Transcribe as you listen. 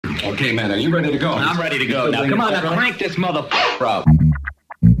Okay, man, are you ready to go? I'm ready to go. Now, come on, now crank this motherfucker up.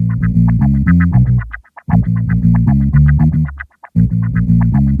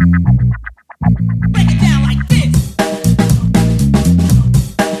 Break it down like this.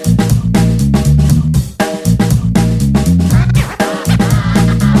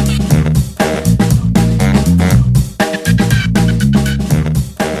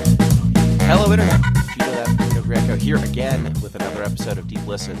 Hello, Internet. Gino Greco here again with another episode of Deep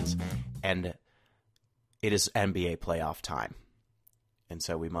Listens, and it is NBA playoff time. And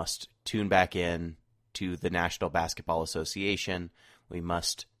so we must tune back in to the National Basketball Association. We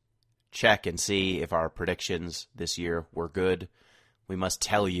must check and see if our predictions this year were good. We must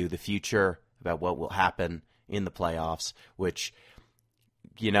tell you the future about what will happen in the playoffs, which,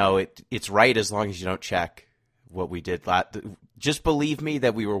 you know, it's right as long as you don't check what we did. Just believe me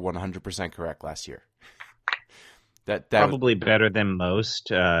that we were 100% correct last year. That Probably better than most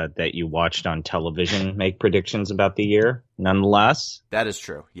that you watched on television make predictions about the year, nonetheless. That is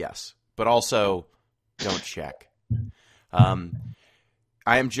true, yes. But also, don't check. I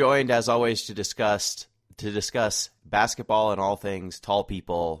am joined, as always, to discuss basketball and all things tall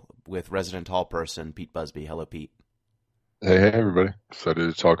people with resident tall person, Pete Busby. Hello, Pete. Hey, everybody.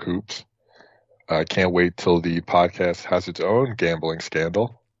 Excited to talk hoops. I can't wait till the podcast has its own gambling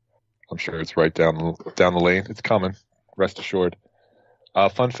scandal. I'm sure it's right down the lane. It's coming. Rest assured.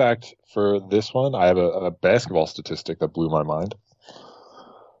 Fun fact for this one, I have a basketball statistic that blew my mind.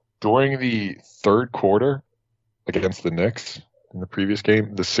 During the third quarter against the Knicks in the previous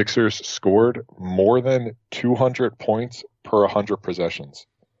game, the Sixers scored more than 200 points per 100 possessions.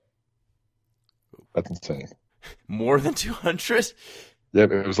 That's insane. More than 200? Yeah,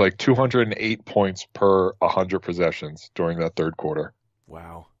 it was like 208 points per 100 possessions during that third quarter.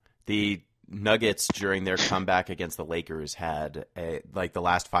 Wow. The Nuggets, during their comeback against the Lakers, had the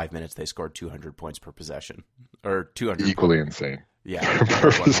last 5 minutes they scored 200 points per possession, or 200. Equally insane. Yeah,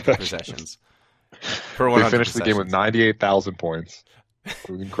 per 100 possessions. Per 100 they finished the game with 98,000 points. It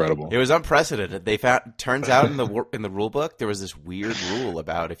was incredible. It was unprecedented. Turns out in the rule book there was this weird rule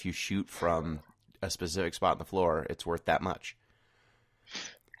about if you shoot from a specific spot on the floor, it's worth that much.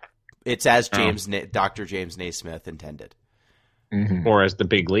 It's as Dr. James Naismith intended. Mm-hmm. Or as the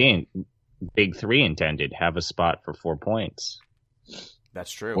Big Three intended, have a spot for 4 points. That's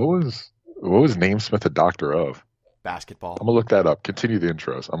true. What was Naismith a doctor of? Basketball. I'm going to look that up. Continue the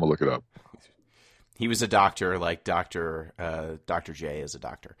intros. I'm going to look it up. He was a doctor, like Dr. J is a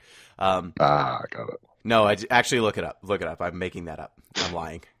doctor. I got it. No, actually look it up. Look it up. I'm making that up. I'm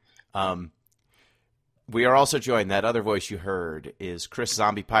lying. We are also joined. That other voice you heard is Chris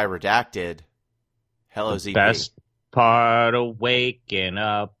ZombiePie Redacted. Hello, ZP. Best part of waking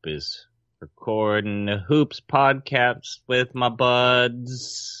up is recording the Hoops podcast with my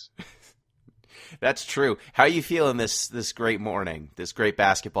buds. That's true. How are you feeling this great morning, this great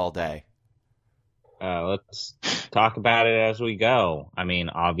basketball day? Let's talk about it as we go. I mean,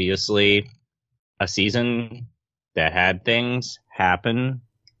 obviously, a season that had things happen.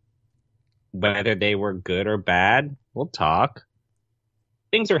 Whether they were good or bad, we'll talk.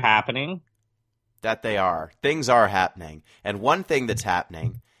 Things are happening. That they are. Things are happening. And one thing that's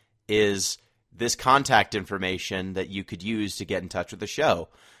happening is this contact information that you could use to get in touch with the show.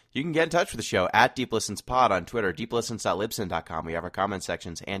 You can get in touch with the show at DeepListensPod on Twitter, deeplistens.libsyn.com. We have our comment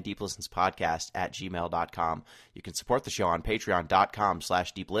sections, and deeplistenspodcast@gmail.com. You can support the show on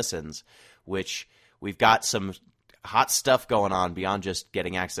patreon.com/deeplistens, which we've got some hot stuff going on beyond just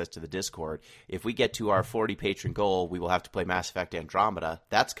getting access to the Discord. If we get to our 40 patron goal, we will have to play Mass Effect Andromeda.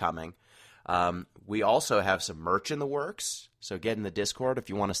 That's coming. We also have some merch in the works, so get in the Discord if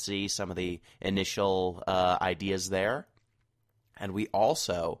you want to see some of the initial ideas there. And we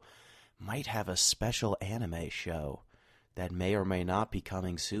also might have a special anime show that may or may not be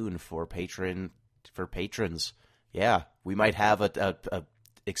coming soon for patrons. Yeah, we might have a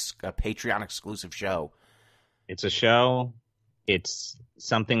Patreon exclusive show. It's a show. It's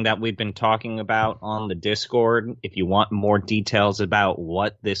something that we've been talking about on the Discord. If you want more details about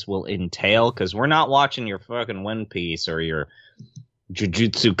what this will entail, because we're not watching your fucking One Piece or your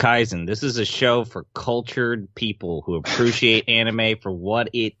Jujutsu Kaisen. This is a show for cultured people who appreciate anime for what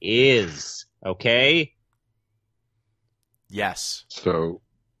it is. Okay? Yes. So,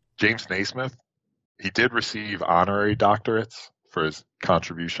 James Naismith, he did receive honorary doctorates for his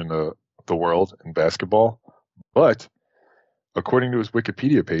contribution to the world in basketball. But, according to his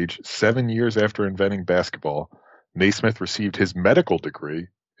Wikipedia page, 7 years after inventing basketball, Naismith received his medical degree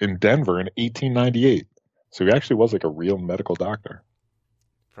in Denver in 1898. So he actually was like a real medical doctor.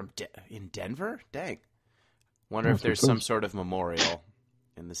 In Denver? Dang. Wonder if there's some sort of memorial.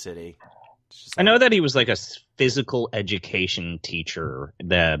 in the city. I know that he was like a physical education teacher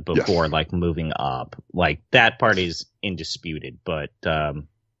before Yes. like moving up. Like that part is indisputed, but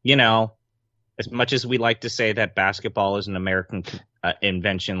as much as we like to say that basketball is an American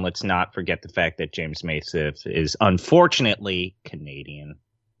invention, let's not forget the fact that James Naismith is unfortunately Canadian.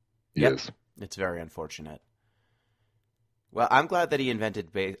 Yes. It's very unfortunate. Well, I'm glad that he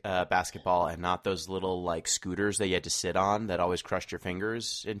invented basketball and not those little like scooters that you had to sit on that always crushed your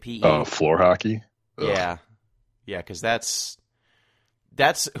fingers in PE. Floor hockey. Ugh. Yeah, because that's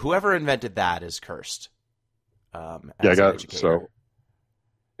whoever invented that is cursed. So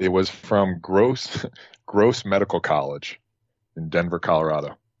it was from Gross Medical College in Denver,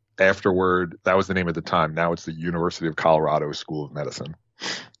 Colorado. Afterward, that was the name at the time. Now it's the University of Colorado School of Medicine.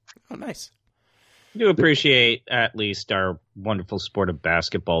 Oh, nice. I do appreciate at least our wonderful sport of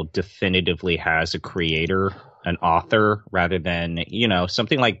basketball definitively has a creator, an author, rather than,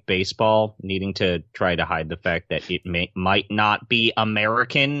 something like baseball needing to try to hide the fact that it might not be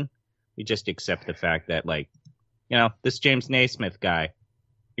American. We just accept the fact that, this James Naismith guy,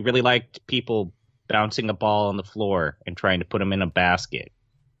 he really liked people bouncing a ball on the floor and trying to put them in a basket.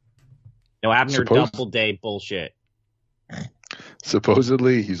 No Abner Doubleday bullshit.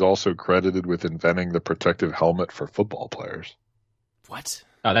 Supposedly, he's also credited with inventing the protective helmet for football players. What?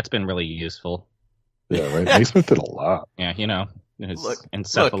 Oh, that's been really useful. Yeah, right. Naismith did a lot. Yeah, his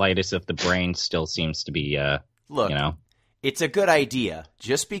encephalitis of the brain still seems to be, It's a good idea.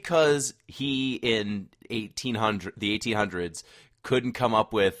 Just because he in the 1800s couldn't come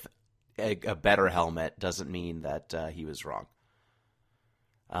up with a better helmet doesn't mean that he was wrong.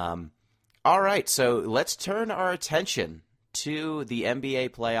 All right, so let's turn our attention to the NBA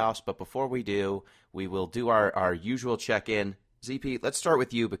playoffs. But before we do, we will do our usual check-in. ZP, let's start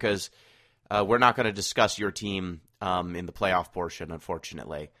with you because we're not going to discuss your team in the playoff portion,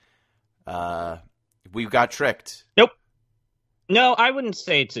 unfortunately. We got tricked. Nope. No, I wouldn't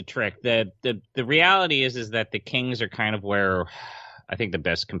say it's a trick. The reality is that the Kings are kind of where I think the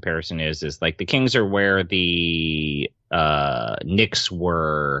best comparison is like the Kings are where the Knicks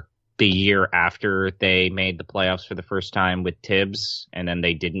were the year after they made the playoffs for the first time with Tibbs, and then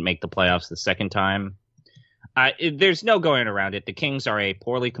they didn't make the playoffs the second time. There's no going around it. The Kings are a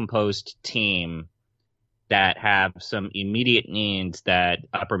poorly composed team that have some immediate needs that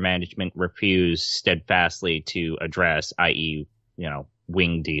upper management refuse steadfastly to address, i.e.,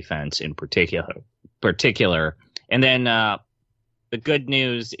 wing defense in particular. And then the good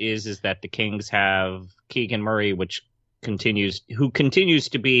news is that the Kings have Keegan Murray, who continues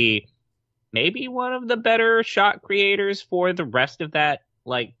to be maybe one of the better shot creators for the rest of that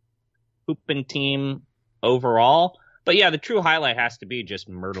hooping team overall. But yeah, the true highlight has to be just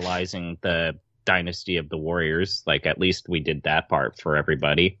myrtleizing the dynasty of the Warriors. At least we did that part for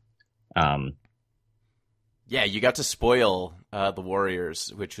everybody. Yeah, you got to spoil the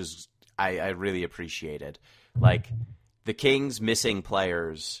Warriors, which was I really appreciated. The Kings missing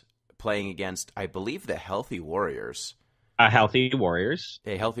players playing against, I believe, the healthy Warriors. A healthy Warriors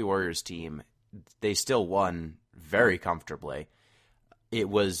team. They still won very comfortably. It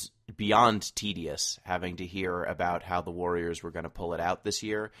was beyond tedious having to hear about how the Warriors were going to pull it out this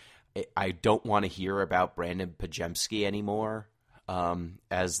year. I don't want to hear about Brandon Pajemski anymore.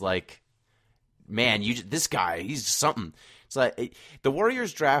 This guy, he's something. It's like the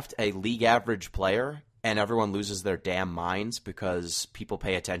Warriors draft a league average player and everyone loses their damn minds because people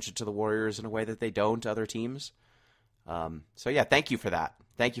pay attention to the Warriors in a way that they don't other teams. Thank you for that.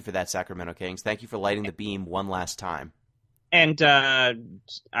 Thank you for that, Sacramento Kings. Thank you for lighting the beam one last time. And I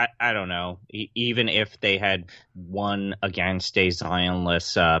don't know, even if they had won against a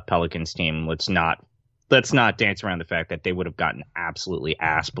Zion-less Pelicans team, let's not dance around the fact that they would have gotten absolutely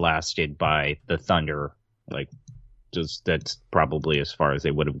ass blasted by the Thunder. That's probably as far as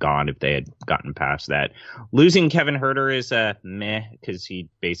they would have gone if they had gotten past that. Losing Kevin Huerter is meh because he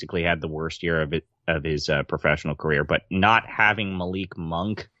basically had the worst year of his professional career. But not having Malik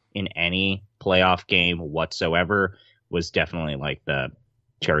Monk in any playoff game whatsoever was definitely the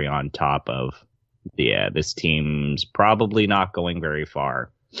cherry on top of this team's probably not going very far.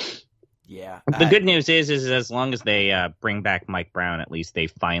 Yeah. The good news is as long as they bring back Mike Brown, at least they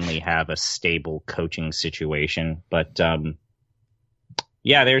finally have a stable coaching situation. But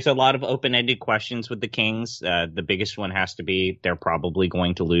there's a lot of open-ended questions with the Kings. The biggest one has to be they're probably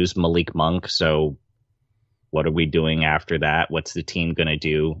going to lose Malik Monk. So what are we doing after that? What's the team going to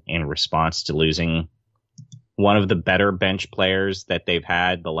do in response to losing one of the better bench players that they've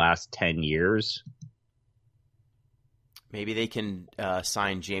had the last 10 years? Maybe they can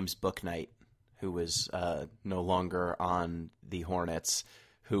sign James Bouknight, who was no longer on the Hornets,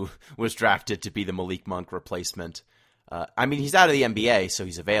 who was drafted to be the Malik Monk replacement. I mean, he's out of the NBA, so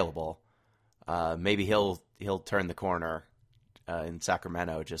he's available. Maybe he'll turn the corner in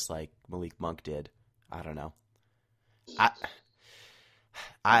Sacramento, just like Malik Monk did. I don't know.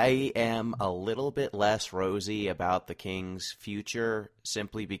 I am a little bit less rosy about the Kings' future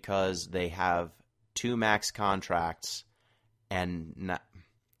simply because they have 2 max contracts, and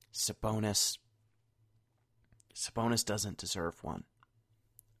Sabonis doesn't deserve one.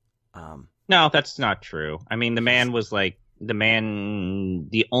 No, that's not true. I mean, the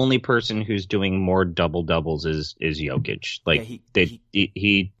only person who's doing more double doubles is Jokic. Like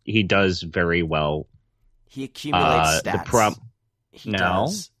he does very well. He accumulates stats. No,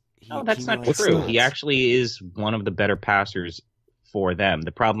 that's not true. Stats. He actually is one of the better passers for them.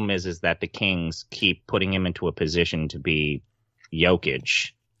 The problem is that the Kings keep putting him into a position to be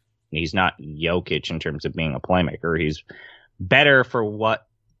Jokic. He's not Jokic in terms of being a playmaker. He's better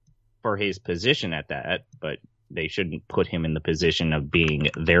for his position at that, but they shouldn't put him in the position of being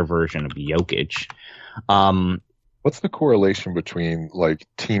their version of Jokic. What's the correlation between like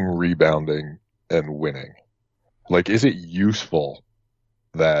team rebounding and winning? Like, is it useful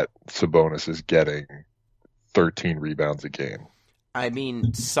that Sabonis is getting 13 rebounds a game? I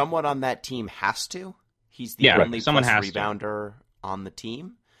mean, someone on that team has to. He's the only plus rebounder on the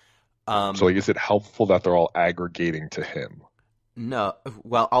team. So, like, is it helpful that they're all aggregating to him? No.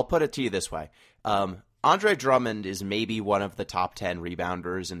 Well, I'll put it to you this way. Andre Drummond is maybe one of the top 10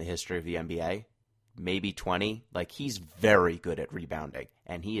 rebounders in the history of the NBA. Maybe 20. Like, he's very good at rebounding,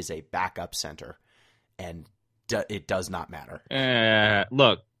 and he is a backup center, and it does not matter.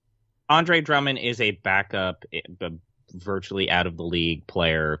 Look, Andre Drummond is a backup, virtually out of the league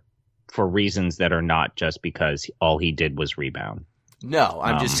player for reasons that are not just because all he did was rebound. No,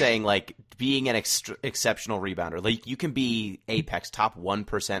 I'm just saying, like, being an exceptional rebounder. Like, you can be Apex top 1%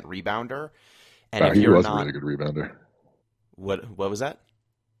 rebounder, and if you're he was not, a really good rebounder. What was that?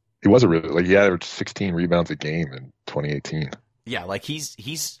 He wasn't really, like, he averaged 16 rebounds a game in 2018. Yeah, like,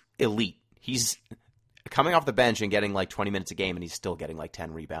 he's elite. He's coming off the bench and getting like 20 minutes a game, and he's still getting like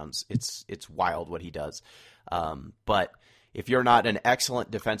 10 rebounds. It's wild what he does. But if you're not an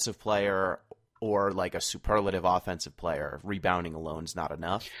excellent defensive player or like a superlative offensive player, rebounding alone is not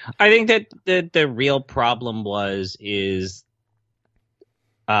enough. I think that the real problem is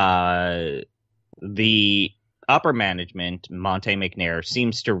the upper management, Monte McNair,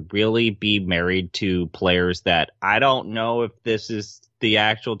 seems to really be married to players that I don't know if this is the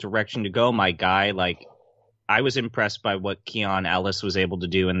actual direction to go, my guy. Like, I was impressed by what Keon Ellis was able to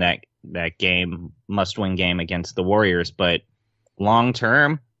do in that game, must-win game against the Warriors, but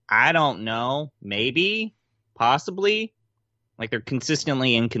long-term, I don't know. Maybe, possibly. Like, they're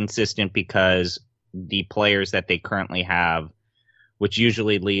consistently inconsistent because the players that they currently have, which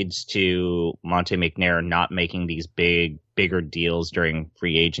usually leads to Monte McNair not making these bigger deals during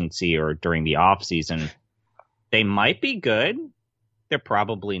free agency or during the offseason. They might be good. They're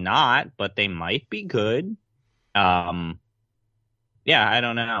probably not, but they might be good. Yeah, I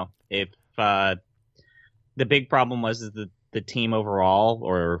don't know. If the big problem was that the team overall,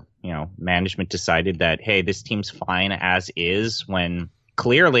 or management decided that, hey, this team's fine as is, when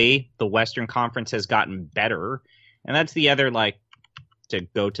clearly the Western Conference has gotten better, and that's the other, like, to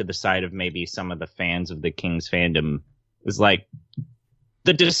go to the side of maybe some of the fans of the Kings fandom, is like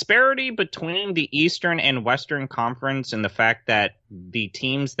the disparity between the Eastern and Western Conference, and the fact that the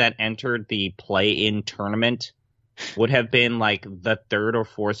teams that entered the play-in tournament would have been like the 3rd or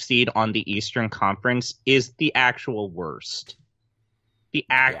 4th seed on the Eastern Conference, is the actual worst. The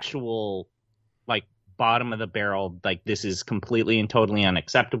actual, like, bottom of the barrel. Like, this is completely and totally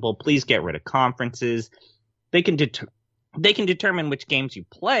unacceptable. Please get rid of conferences. They can determine which games you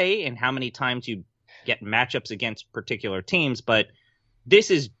play and how many times you get matchups against particular teams, but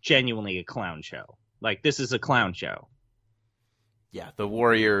this is genuinely a clown show. Like, this is a clown show. Yeah, the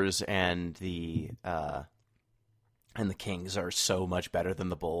Warriors and the Kings are so much better than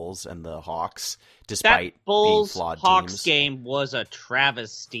the Bulls and the Hawks, despite that Bulls being flawed Hawks teams. Game was a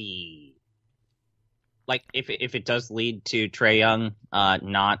travesty. Like, if it does lead to Trae Young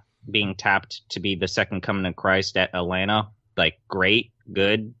not being tapped to be the second coming of Christ at Atlanta, like, great,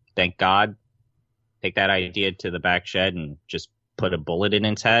 good, thank God. Take that idea to the back shed and just put a bullet in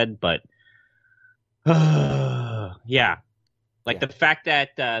its head. But yeah. Like, the fact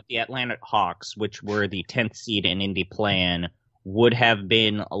that the Atlanta Hawks, which were the 10th seed and in the play-in, would have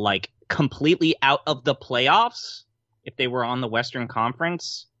been, like, completely out of the playoffs if they were on the Western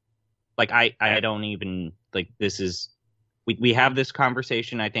Conference. Like, I don't even, like, this is, we have this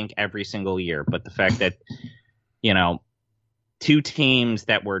conversation, I think, every single year. But the fact that, two teams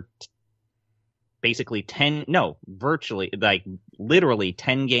that were basically literally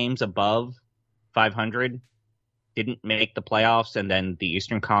 10 games above 500 didn't make the playoffs, and then the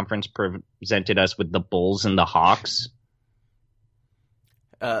Eastern Conference presented us with the Bulls and the Hawks.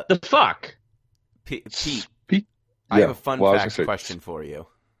 The fuck? Pete, Pete? I have a fun well, fact question for you.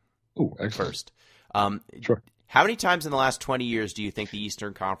 Ooh, excellent. First. Sure. How many times in the last 20 years do you think the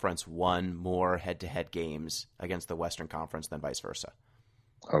Eastern Conference won more head-to-head games against the Western Conference than vice versa?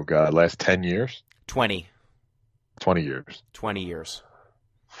 Oh, God. Last 10 years? 20. 20 years. 20 years.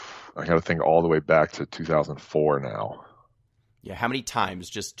 I got to think all the way back to 2004 now. Yeah, how many times?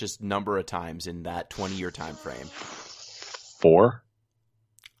 Just number of times in that 20-year time frame. 4?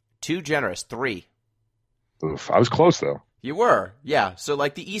 Too generous. 3. Oof. I was close, though. You were. Yeah. So,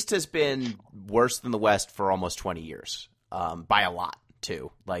 like, the East has been worse than the West for almost 20 years. By a lot,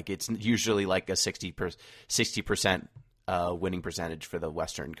 too. Like, it's usually like a 60% winning percentage for the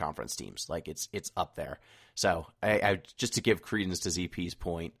Western Conference teams. Like, it's up there. So, I just to give credence to ZP's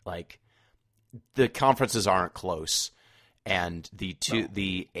point, like, the conferences aren't close, and the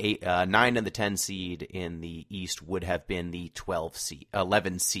 9 and the 10 seed in the East would have been the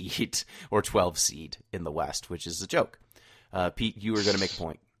 11 seed or 12 seed in the West, which is a joke. Pete, you were going to make a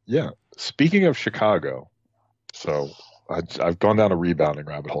point. Yeah. Speaking of Chicago, so I've gone down a rebounding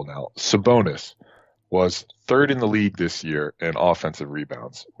rabbit hole now. Sabonis was 3rd in the league this year in offensive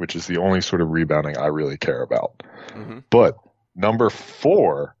rebounds, which is the only sort of rebounding I really care about. Mm-hmm. But number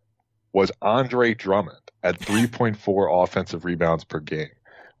 4 was Andre Drummond at 3.4 offensive rebounds per game,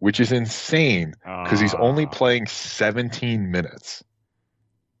 which is insane because he's only playing 17 minutes.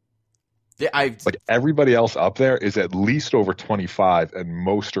 Yeah, like everybody else up there is at least over 25 and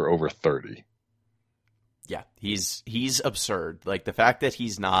most are over 30. Yeah, he's absurd. Like the fact that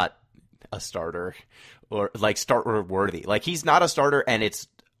he's not a starter or like starter worthy. Like he's not a starter, and it's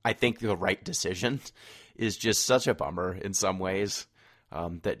I think the right decision is just such a bummer in some ways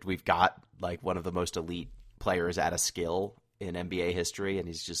that we've got like one of the most elite players at a skill in NBA history, and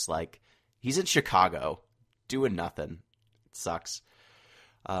he's just like he's in Chicago doing nothing. It sucks.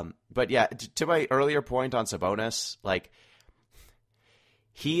 But yeah, to my earlier point on Sabonis, like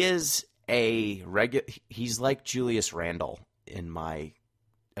he is he's like Julius Randle in my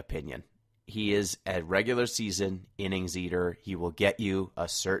opinion. He is a regular season innings eater. He will get you a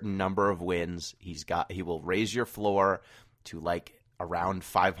certain number of wins. He will raise your floor to like around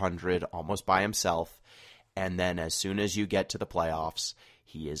 500 almost by himself. And then as soon as you get to the playoffs,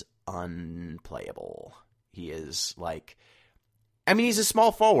 he is unplayable. He is like, I mean, he's a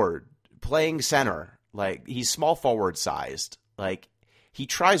small forward playing center. Like he's small forward sized. Like he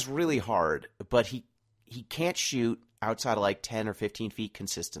tries really hard, but he can't shoot outside of like 10 or 15 feet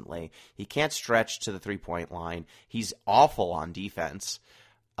consistently. He can't stretch to the 3-point line. He's awful on defense.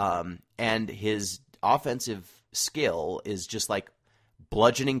 And his offensive skill is just like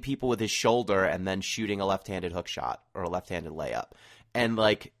bludgeoning people with his shoulder and then shooting a left-handed hook shot or a left-handed layup. And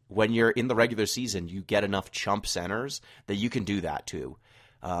like when you're in the regular season, you get enough chump centers that you can do that too.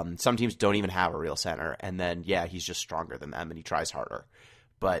 Some teams don't even have a real center. And then, yeah, he's just stronger than them and he tries harder.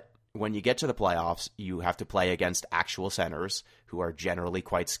 But when you get to the playoffs, you have to play against actual centers who are generally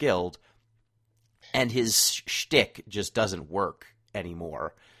quite skilled. And his shtick just doesn't work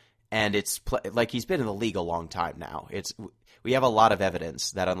anymore. And it's like he's been in the league a long time now. We have a lot of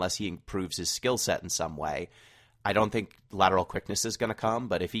evidence that unless he improves his skill set in some way, I don't think lateral quickness is going to come.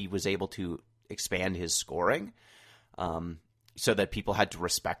 But if he was able to expand his scoring so that people had to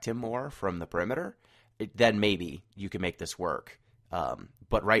respect him more from the perimeter, then maybe you can make this work.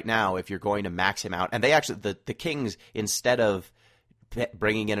 But right now, if you're going to max him out, and they actually, the Kings, instead of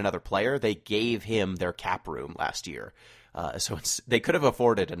bringing in another player, they gave him their cap room last year. So they could have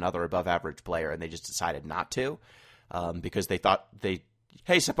afforded another above average player, and they just decided not to because they thought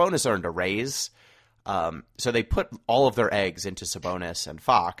hey, Sabonis earned a raise. So they put all of their eggs into Sabonis and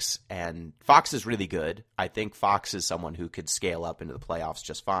Fox is really good. I think Fox is someone who could scale up into the playoffs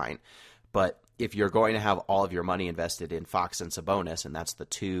just fine. But if you're going to have all of your money invested in Fox and Sabonis, and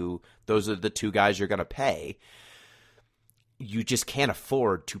those are the two guys you're going to pay, you just can't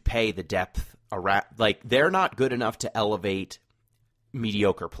afford to pay the depth around. Like they're not good enough to elevate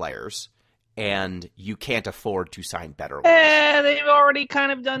mediocre players, and you can't afford to sign better ones. They've already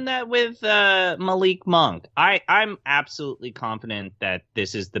kind of done that with Malik Monk. I'm absolutely confident that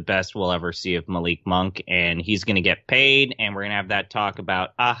this is the best we'll ever see of Malik Monk, and he's going to get paid, and we're going to have that talk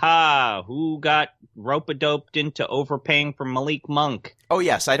about, who got rope-a-doped into overpaying for Malik Monk. Oh,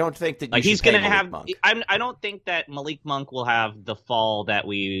 yes, I don't think that he's going to have Monk. I don't think that Malik Monk will have the fall that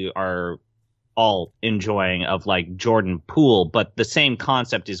we are all enjoying of like Jordan Poole, but the same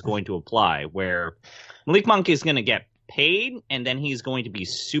concept is going to apply where Malik Monk is going to get paid and then he's going to be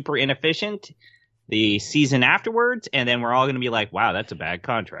super inefficient the season afterwards, and then we're all going to be like, wow, that's a bad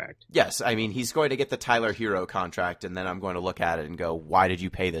contract. Yes, I mean, he's going to get the Tyler Hero contract, and then I'm going to look at it and go, why did you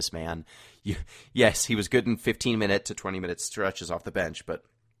pay this man? Yes, he was good in 15-minute to 20-minute stretches off the bench, but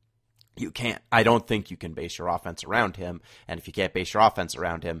you can't. I don't think you can base your offense around him, and if you can't base your offense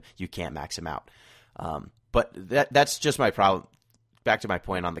around him, you can't max him out. But that's just my problem. Back to my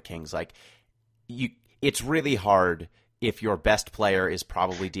point on the Kings, like it's really hard if your best player is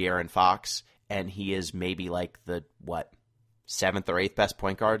probably De'Aaron Fox, and he is maybe like the, 7th or 8th best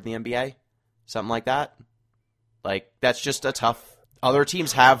point guard in the NBA? Something like that? Like, that's just a tough... Other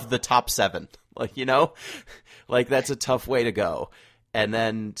teams have the top 7. Like, Like, that's a tough way to go. And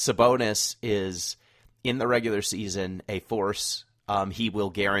then Sabonis is, in the regular season, a force. He will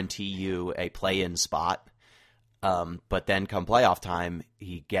guarantee you a play-in spot. But then come playoff time,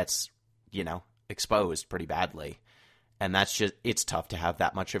 he gets, exposed pretty badly. And that's just, it's tough to have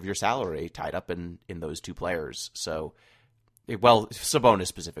that much of your salary tied up in those two players. So, Sabonis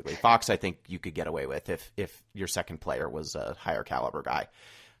specifically. Fox, I think you could get away with if your second player was a higher caliber guy.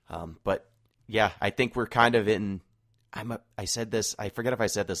 But yeah, I think we're kind of in, I said this, I forget if I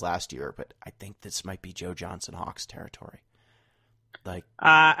said this last year, but I think this might be Joe Johnson Hawks territory. Like,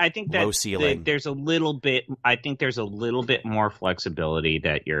 I think that low ceiling. There's a little bit, I think there's a little bit more flexibility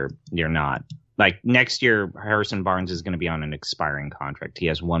that you're not. Like next year, Harrison Barnes is going to be on an expiring contract. He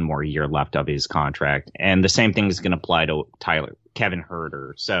has one more year left of his contract, and the same thing is going to apply to Kevin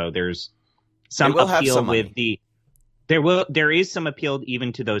Huerter. So there's some appeal with there is some appeal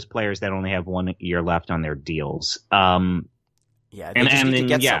even to those players that only have 1 year left on their deals. They just need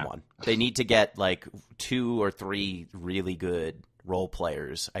to get someone. They need to get like 2 or 3 really good role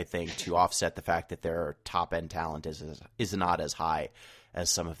players, I think, to offset the fact that their top end talent is not as high as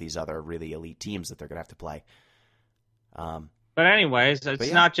some of these other really elite teams that they're going to have to play. But anyways,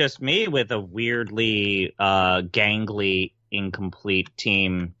 it's not just me with a weirdly gangly, incomplete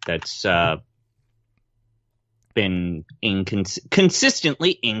team that's been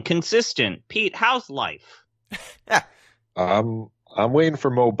consistently inconsistent. Pete, how's life? I'm waiting for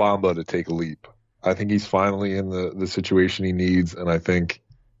Mo Bamba to take a leap. I think he's finally in the situation he needs, and I think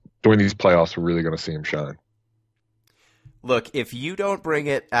during these playoffs we're really going to see him shine. Look, if you don't bring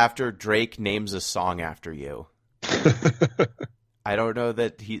it after Drake names a song after you, I don't know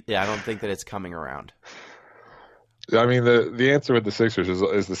that I don't think that it's coming around. I mean, the answer with the Sixers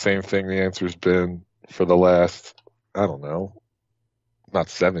is the same thing the answer's been for the last, I don't know, not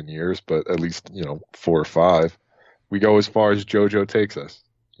 7 years, but at least, 4 or 5. We go as far as JoJo takes us.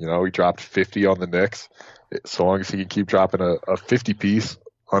 He dropped 50 on the Knicks. So long as he can keep dropping a 50 piece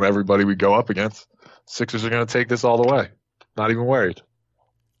on everybody we go up against, Sixers are going to take this all the way. Not even worried.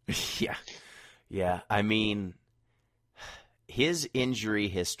 Yeah. I mean, his injury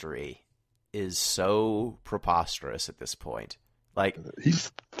history is so preposterous at this point. Like,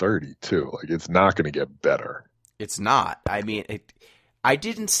 he's 32. Like, it's not going to get better. It's not. I mean, I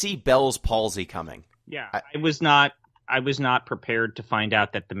didn't see Bell's palsy coming. Yeah, I was not prepared to find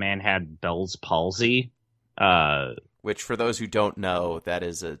out that the man had Bell's palsy. Which, for those who don't know, that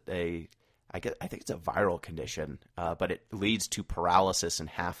is I think it's a viral condition, but it leads to paralysis in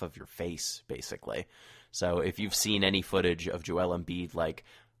half of your face, basically. So if you've seen any footage of Joel Embiid, like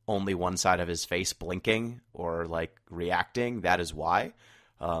only one side of his face blinking or like reacting, that is why.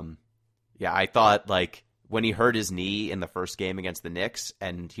 I thought like when he hurt his knee in the first game against the Knicks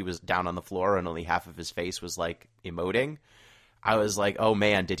and he was down on the floor and only half of his face was like emoting, I was like, oh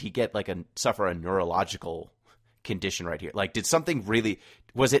man, did he get like suffer a neurological condition right here? Like,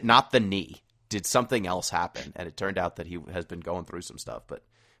 was it not the knee? Did something else happen? And it turned out that he has been going through some stuff. But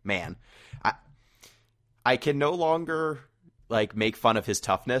man, I can no longer like make fun of his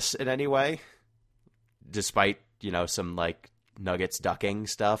toughness in any way, despite some like Nuggets ducking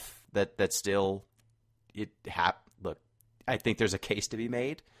stuff that still look. I think there's a case to be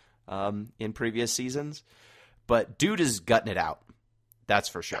made in previous seasons, but dude is gutting it out. That's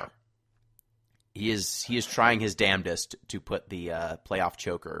for sure. He is trying his damnedest to put the playoff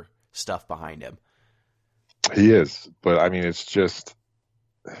choker stuff behind him. He is, but I mean, it's just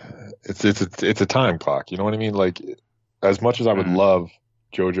it's a time clock. You know what I mean? Like, as much as I would love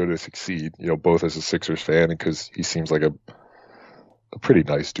JoJo to succeed, both as a Sixers fan and because he seems like a pretty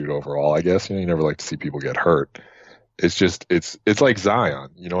nice dude overall. I guess you never like to see people get hurt. It's just it's like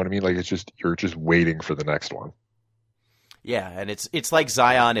Zion. You know what I mean? Like, it's just you're just waiting for the next one. Yeah, and it's like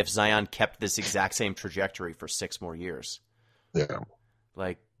Zion if Zion kept this exact same trajectory for 6 more years. Yeah.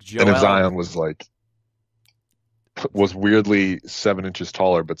 Like, Joel, And if Zion was weirdly 7 inches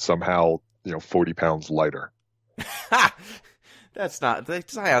taller, but somehow 40 pounds lighter.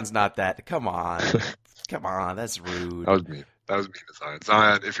 Zion's not that. Come on, that's rude. That was mean. To Zion.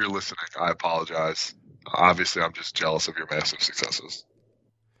 Zion, if you're listening, I apologize. Obviously, I'm just jealous of your massive successes.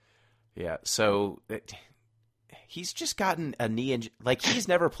 Yeah. So he's just gotten a knee injury. Like, he's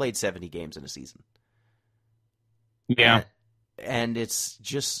never played 70 games in a season. Yeah. And it's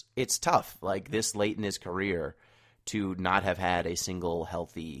tough, like, this late in his career, to not have had a single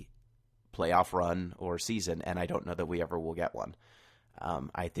healthy playoff run or season, and I don't know that we ever will get one.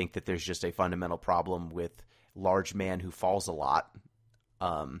 I think that there's just a fundamental problem with large man who falls a lot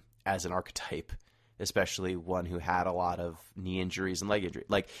as an archetype, especially one who had a lot of knee injuries and leg injuries.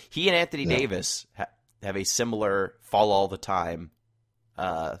 Like, he and Anthony Davis have a similar fall all the time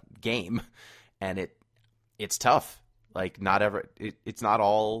game, and it's tough. Like, it's not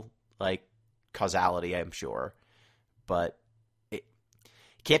all like causality, I'm sure, but it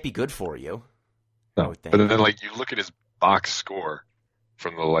can't be good for you. No. I would think. But then, like, you look at his box score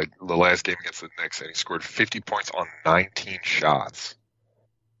from the last game against the Knicks, and he scored 50 points on 19 shots.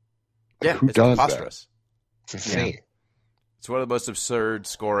 Yeah, who it's does preposterous. that? It's insane. Yeah. It's one of the most absurd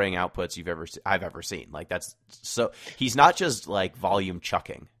scoring outputs I've ever seen. Like, that's so he's not just like volume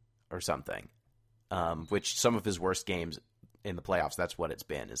chucking or something, which some of his worst games in the playoffs, that's what it's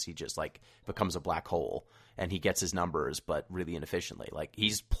been, is he just like becomes a black hole and he gets his numbers, but really inefficiently. Like,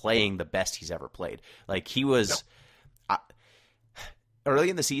 he's playing the best he's ever played. Like, he was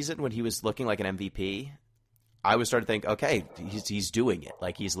early in the season when he was looking like an MVP, I was starting to think, okay, he's doing it.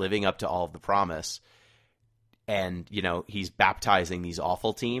 Like, he's living up to all of the promise. And, he's baptizing these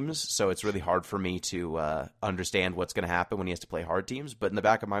awful teams, so it's really hard for me to understand what's going to happen when he has to play hard teams. But in the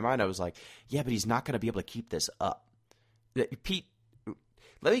back of my mind, I was like, yeah, but he's not going to be able to keep this up. Pete,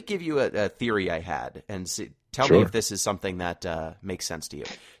 let me give you a theory I had, and tell me if this is something that makes sense to you.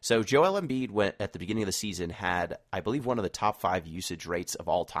 So Joel Embiid at the beginning of the season had, I believe, one of the top 5 usage rates of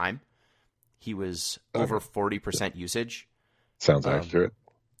all time. He was over 40% usage. Sounds accurate.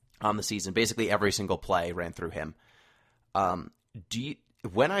 On the season. Basically every single play ran through him.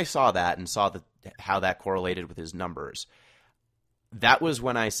 When I saw that and saw how that correlated with his numbers, that was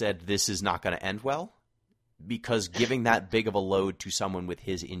when I said this is not going to end well, because giving that big of a load to someone with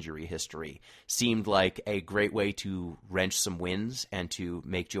his injury history seemed like a great way to wrench some wins and to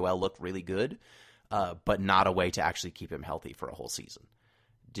make Joel look really good, but not a way to actually keep him healthy for a whole season.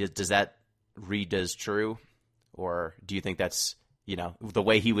 Does that read as true? Or do you think that's, the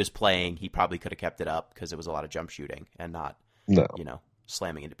way he was playing, he probably could have kept it up because it was a lot of jump shooting and not,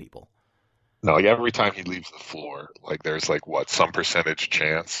 slamming into people? No, like, every time he leaves the floor, like, there's like some percentage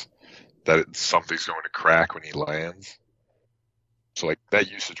chance that something's going to crack when he lands. So, like,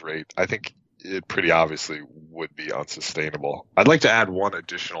 that usage rate, I think it pretty obviously would be unsustainable. I'd like to add one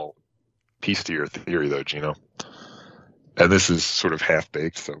additional piece to your theory, though, Gino. And this is sort of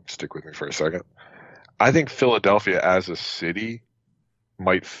half-baked, so stick with me for a second. I think Philadelphia as a city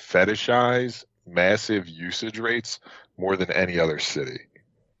might fetishize massive usage rates more than any other city.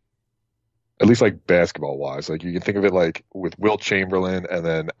 At least, like, basketball-wise. Like, you can think of it like with Wilt Chamberlain and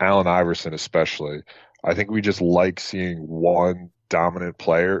then Allen Iverson especially. I think we just like seeing one dominant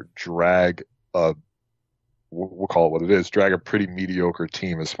player drag we'll call it what it is, drag a pretty mediocre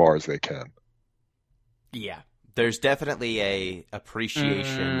team as far as they can. Yeah. There's definitely a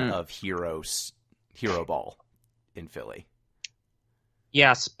appreciation of hero ball in Philly.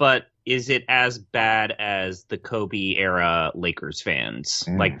 Yes, but is it as bad as the Kobe era Lakers fans?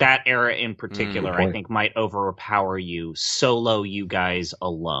 Like, that era in particular, I think, might overpower you, solo you guys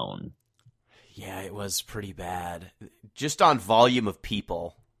alone. Yeah, it was pretty bad. Just on volume of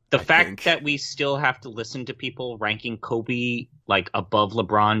people. The fact that we still have to listen to people ranking Kobe, like, above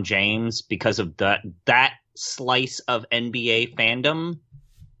LeBron James because of that slice of NBA fandom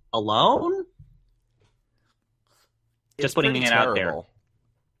alone? Just putting it out there.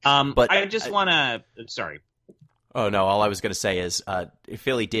 But I just want to... Sorry. Oh, no. All I was going to say is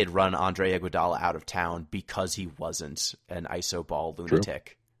Philly did run Andre Iguodala out of town because he wasn't an iso ball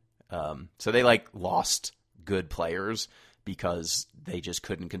lunatic. So they, like, lost good players because they just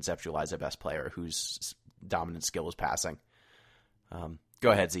couldn't conceptualize a best player whose dominant skill was passing.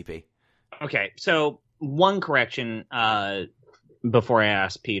 Go ahead, ZP. Okay, so one correction before I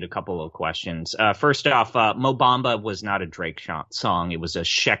ask Pete a couple of questions. First off, Mo Bamba was not a Drake song. It was a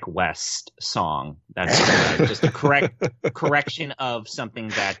Sheck West song. That's just a correction of something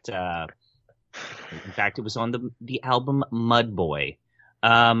that, in fact, it was on the album Mud Boy.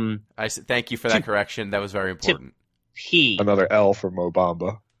 I thank you for that correction. That was very important. Another L for Mo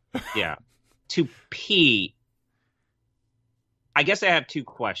Bamba. Yeah. To Pete, I guess I have two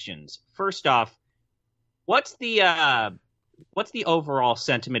questions. First off, what's the overall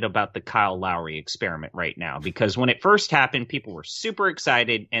sentiment about the Kyle Lowry experiment right now? Because when it first happened, people were super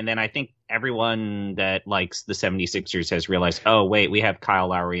excited, and then I think everyone that likes the 76ers has realized, oh, wait, we have Kyle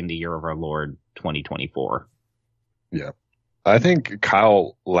Lowry in the year of our Lord 2024. Yeah. I think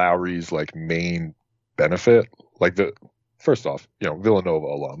Kyle Lowry's like main benefit, like first off, Villanova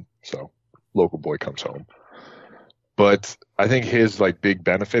alum, so local boy comes home. But I think his like big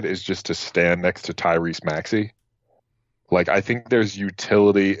benefit is just to stand next to Tyrese Maxey. Like, I think there's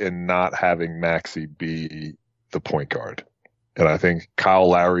utility in not having Maxey be the point guard. And I think Kyle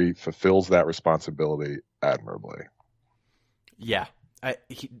Lowry fulfills that responsibility admirably. Yeah.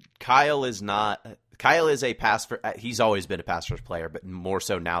 Kyle is a pass for, he's always been a pass first player, but more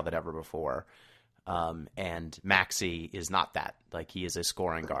so now than ever before. And Maxey is not that. Like, he is a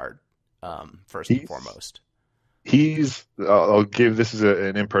scoring guard, first and foremost. I'll give, this is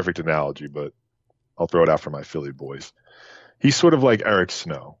an imperfect analogy, but I'll throw it out for my Philly boys. He's sort of like Eric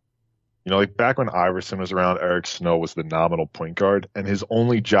Snow. Like back when Iverson was around, Eric Snow was the nominal point guard, and his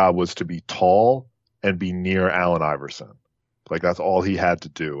only job was to be tall and be near Allen Iverson. Like, that's all he had to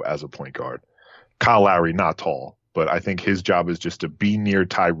do as a point guard. Kyle Lowry, not tall, but I think his job is just to be near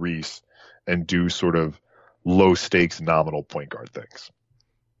Tyrese and do sort of low stakes nominal point guard things.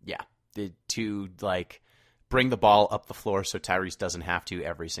 Yeah. To like bring the ball up the floor so Tyrese doesn't have to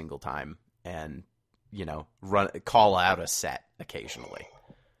every single time, and call out a set occasionally.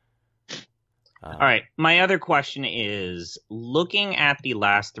 All right. My other question is, looking at the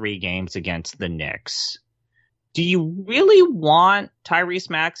last 3 games against the Knicks, do you really want Tyrese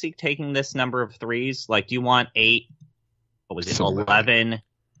Maxey taking this number of threes? Like, do you want 8? What was it? 11,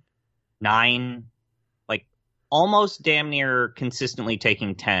 9? Like, almost damn near consistently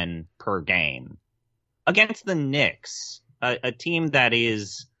taking 10 per game against the Knicks, a team that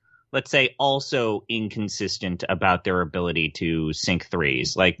is, let's say, also inconsistent about their ability to sink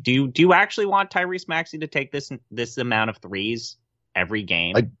threes. Like, do you actually want Tyrese Maxey to take this amount of threes every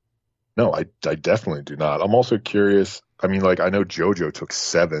game? No, I definitely do not. I'm also curious. I mean, like, I know JoJo took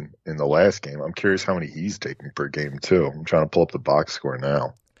 7 in the last game. I'm curious how many he's taking per game, too. I'm trying to pull up the box score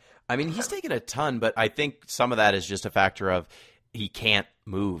now. I mean, he's taken a ton, but I think some of that is just a factor of he can't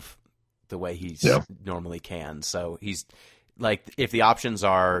move the way he normally can. So he's like, if the options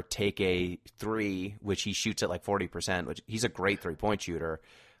are take a 3, which he shoots at like 40%, which he's a great 3-point shooter,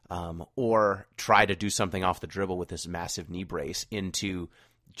 or try to do something off the dribble with this massive knee brace into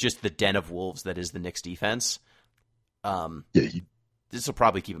just the den of wolves that is the Knicks defense. This will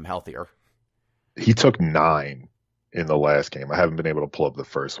probably keep him healthier. He took 9 in the last game. I haven't been able to pull up the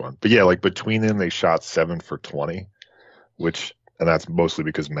first one, but yeah, like between them, they shot 7 for 20, and that's mostly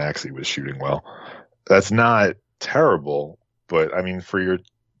because Maxey was shooting well. That's not terrible, but I mean, for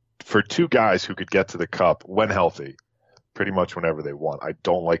 2 guys who could get to the cup when healthy, pretty much whenever they want, I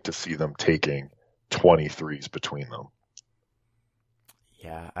don't like to see them taking 23s between them.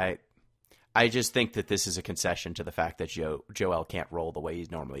 Yeah, I just think that this is a concession to the fact that Joel can't roll the way he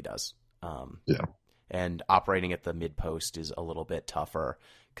normally does. And operating at the mid post is a little bit tougher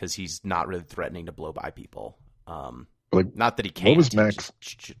because he's not really threatening to blow by people. Not that he can't. What was Max?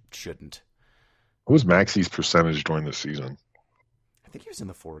 Shouldn't. What was Maxey's percentage during the season? I think he was in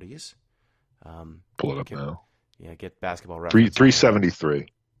the 40s. Pull it up now. Yeah, get basketball reference. 373.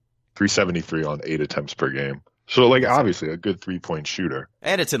 373 on 8 attempts per game. So, like, obviously a good 3-point shooter.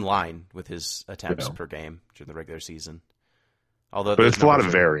 And it's in line with his attempts per game during the regular season. But it's a lot of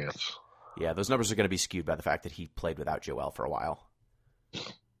variance. Yeah, those numbers are going to be skewed by the fact that he played without Joel for a while.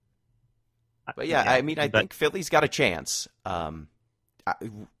 But yeah, I mean, I think Philly's got a chance.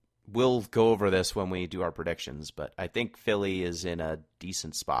 We'll go over this when we do our predictions, but I think Philly is in a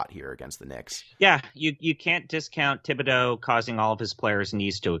decent spot here against the Knicks. Yeah, you can't discount Thibodeau causing all of his players'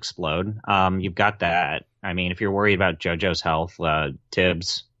 knees to explode. You've got that. I mean, if you're worried about JoJo's health,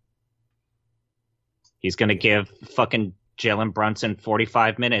 Tibbs, he's going to give fucking Jalen Brunson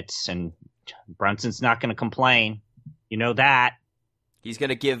 45 minutes, and Brunson's not going to complain. You know that. He's going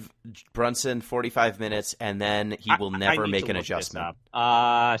to give Brunson 45 minutes, and then he will never make an adjustment.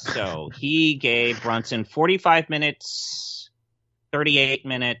 So he gave Brunson 45 minutes, 38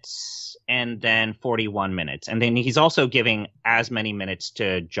 minutes, and then 41 minutes. And then he's also giving as many minutes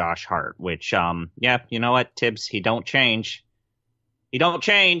to Josh Hart, which, you know what, Tibbs, he don't change. He don't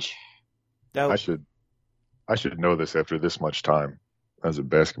change. No. I should know this after this much time as a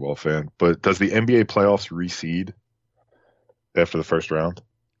basketball fan, but does the NBA playoffs reseed after the first round?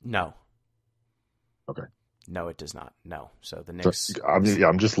 No. Okay. No, it does not. No. So the Knicks.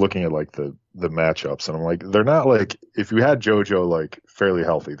 I'm just looking at like the matchups, and I'm like, they're not like, if you had JoJo like fairly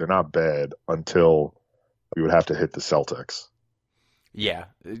healthy, they're not bad until we would have to hit the Celtics. Yeah,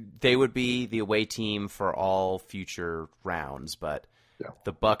 they would be the away team for all future rounds, but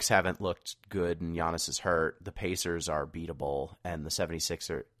the Bucks haven't looked good, and Giannis is hurt. The Pacers are beatable, and the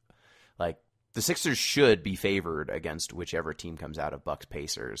 76ers, the Sixers should be favored against whichever team comes out of Bucks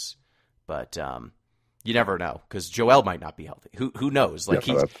Pacers, but you never know because Joel might not be healthy. Who knows?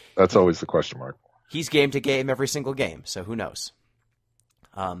 That's always the question mark. He's game to game every single game, so who knows?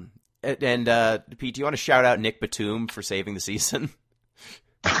 And Pete, do you want to shout out Nick Batum for saving the season?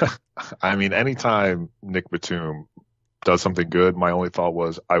 I mean, anytime Nick Batum does something good, my only thought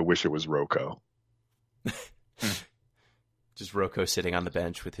was, I wish it was Rocco. Just Rocco sitting on the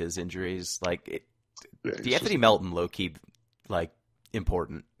bench with his injuries. The Anthony just... Melton low-key,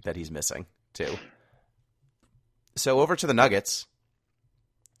 important that he's missing, too. So over to the Nuggets,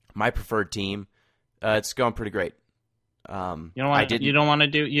 my preferred team. It's going pretty great. You don't want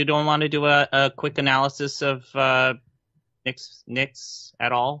to do a quick analysis of Knicks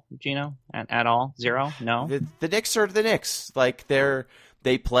at all, Gino? At all? Zero? No? The Knicks are the Knicks.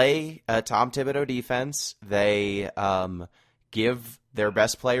 They play a Tom Thibodeau defense. They give their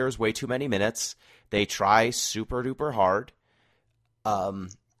best players way too many minutes. They try super duper hard.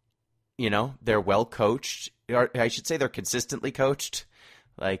 They're well coached. I should say they're consistently coached.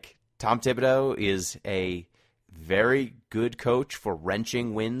 Tom Thibodeau is a very good coach for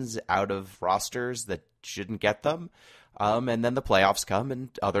wrenching wins out of rosters that shouldn't get them. And then the playoffs come and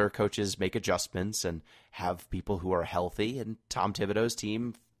other coaches make adjustments and have people who are healthy. And Tom Thibodeau's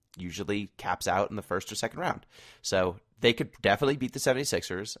team usually caps out in the first or second round. So they could definitely beat the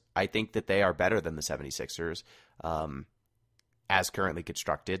 76ers. I think that they are better than the 76ers as currently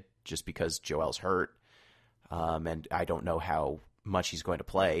constructed just because Joel's hurt. And I don't know how much he's going to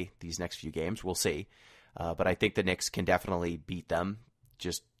play these next few games. We'll see. But I think the Knicks can definitely beat them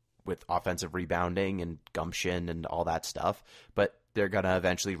just with offensive rebounding and gumption and all that stuff. But they're going to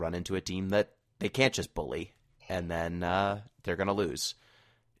eventually run into a team that they can't just bully, and then they're going to lose.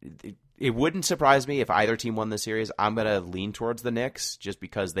 It wouldn't surprise me if either team won the series. I'm going to lean towards the Knicks just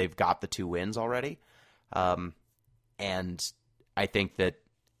because they've got the 2 wins already. And I think that,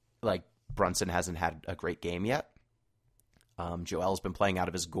 Brunson hasn't had a great game yet. Joel's been playing out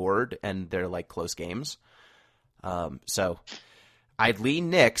of his gourd, and they're, close games. So I'd lean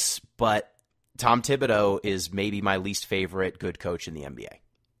Knicks, but Tom Thibodeau is maybe my least favorite good coach in the NBA.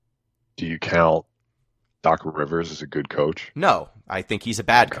 Do you count Doc Rivers as a good coach? No, I think he's a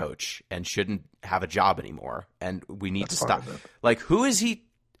bad coach and shouldn't have a job anymore. And we need to stop. Who is he?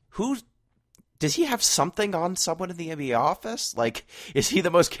 Does he have something on someone in the NBA office? Is he the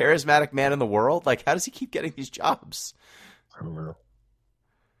most charismatic man in the world? How does he keep getting these jobs? I don't know.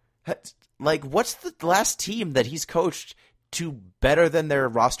 What's the last team that he's coached to better than their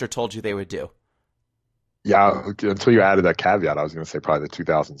roster told you they would do? Yeah, until you added that caveat, I was going to say probably the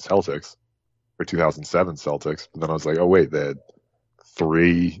 2000 Celtics or 2007 Celtics. But then I was like, oh, wait, they had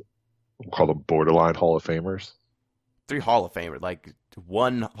 3, we'll call them borderline Hall of Famers. 3 Hall of Famers,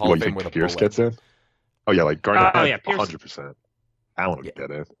 one Hall of Famer with a Pierce bullet. gets in? Oh, yeah, Garnett, Pierce. 100%. Allen would get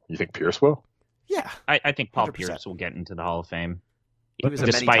in. You think Pierce will? Yeah. I think Paul 100%. Pierce will get into the Hall of Fame. He was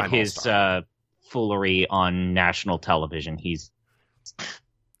Despite his foolery on national television,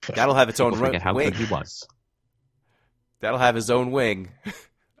 that'll have its own forget how wing. good he was. That'll have his own wing.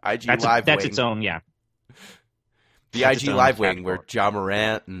 IG that's Live that's wing. its own, yeah. The That's IG its Live own wing where John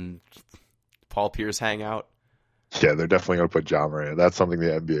Morant and Paul Pierce hang out. Yeah, they're definitely going to put John Morant. That's something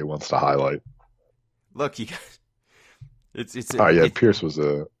the NBA wants to highlight. Look, you guys, Pierce was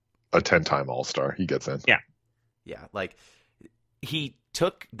a 10-time All-Star. He gets in. Yeah. He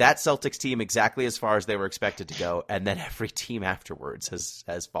took that Celtics team exactly as far as they were expected to go, and then every team afterwards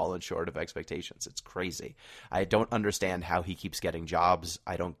has fallen short of expectations. It's crazy. I don't understand how he keeps getting jobs.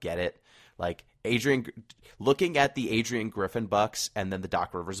 I don't get it. Looking at the Adrian Griffin Bucks and then the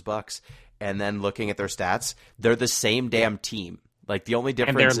Doc Rivers Bucks, and then looking at their stats, they're the same damn team. The only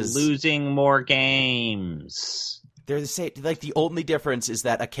difference is losing more games. They're the same. The only difference is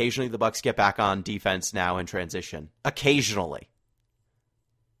that occasionally the Bucks get back on defense now in transition. Occasionally.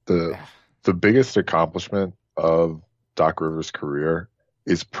 The biggest accomplishment of Doc Rivers' career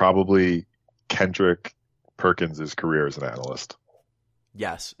is probably Kendrick Perkins' career as an analyst.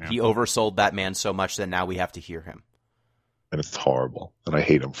 Yes. Yeah. He oversold that man so much that now we have to hear him. And it's horrible. And I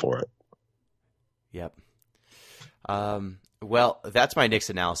hate him for it. Yep. Well, that's my Knicks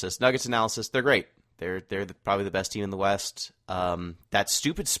analysis. Nuggets analysis, they're great. They're probably the best team in the West. That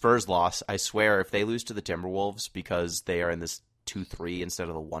stupid Spurs loss, I swear, if they lose to the Timberwolves because they are in this 2-3 instead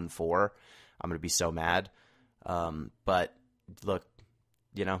of the 1-4, I'm going to be so mad. But look,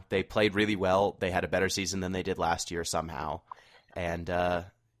 they played really well. They had a better season than they did last year somehow. And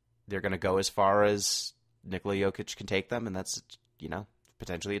they're going to go as far as Nikola Jokic can take them, and that's,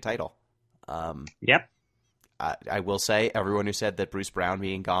 potentially a title. Yep. I will say, everyone who said that Bruce Brown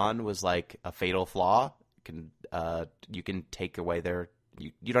being gone was like a fatal flaw, you can take away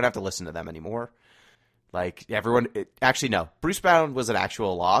you don't have to listen to them anymore. Like actually no, Bruce Brown was an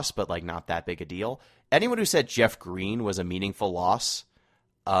actual loss, but like not that big a deal. Anyone who said Jeff Green was a meaningful loss,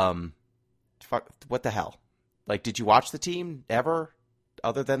 what the hell? Like, did you watch the team ever,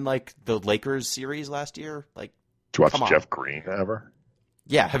 other than like the Lakers series last year? Like, did you watch Jeff Green ever?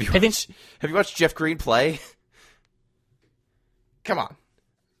 Yeah, have you watched Jeff Green play? Come on.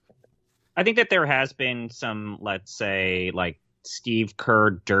 I think that there has been some, let's say, like Steve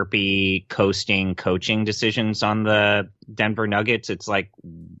Kerr derpy coasting coaching decisions on the Denver Nuggets. It's like,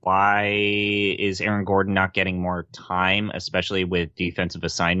 why is Aaron Gordon not getting more time, especially with defensive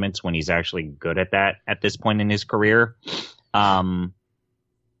assignments, when he's actually good at that at this point in his career? And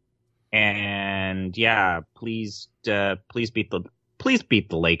yeah, please beat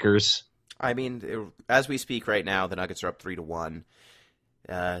the Lakers. I mean, as we speak right now, the Nuggets are up 3-1.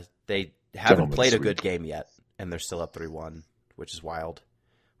 They haven't played a good game yet, and they're still up 3-1, which is wild.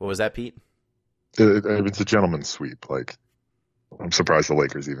 What was that, Pete? It's a gentleman's sweep. Like, I'm surprised the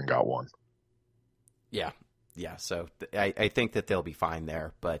Lakers even got one. Yeah. So I think that they'll be fine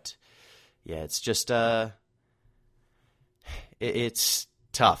there, but yeah, it's just it's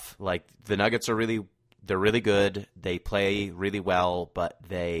tough. Like, the Nuggets are they're really good. They play really well, but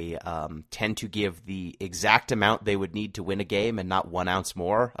they tend to give the exact amount they would need to win a game and not 1 ounce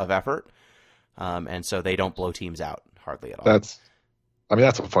more of effort. And so they don't blow teams out hardly at all. That's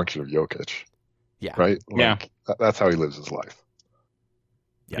a function of Jokic. Yeah. Right? Yeah. That's how he lives his life.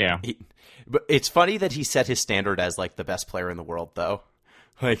 Yeah. But it's funny that he set his standard as like the best player in the world, though.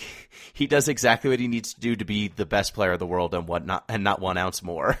 Like, he does exactly what he needs to do to be the best player in the world and not 1 ounce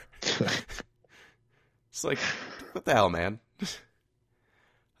more. It's like, what the hell, man?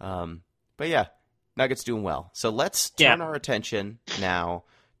 But yeah, Nuggets doing well. So let's turn our attention now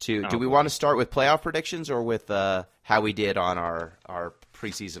to. Do we want to start with playoff predictions or with how we did on our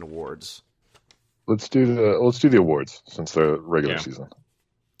preseason awards? Let's do the awards since they're regular season.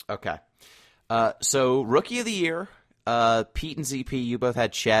 Okay. So rookie of the year, Pete and ZP, you both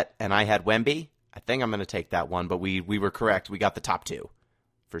had Chet, and I had Wemby. I think I'm going to take that one, but we were correct. We got the top two.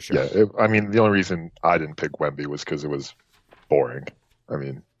 For sure. Yeah, the only reason I didn't pick Wemby was because it was boring. I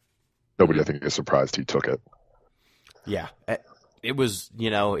mean, nobody I think is surprised he took it. Yeah, it was.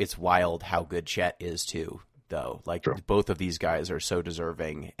 It's wild how good Chet is too, though. Like, both of these guys are so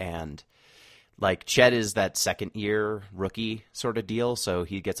deserving, and like Chet is that second year rookie sort of deal, so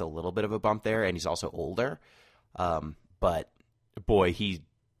he gets a little bit of a bump there, and he's also older. But boy, he's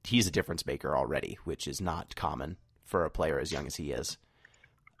a difference maker already, which is not common for a player as young as he is.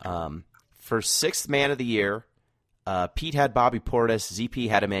 For sixth man of the year, Pete had Bobby Portis, ZP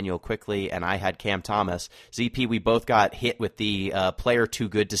had Emmanuel Quickley, and I had Cam Thomas. ZP, we both got hit with the player too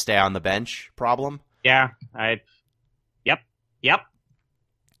good to stay on the bench problem. Yeah, Yep.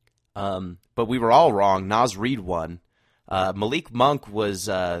 But we were all wrong. Naz Reid won. Malik Monk was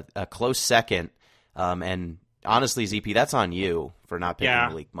a close second. And honestly, ZP, that's on you for not picking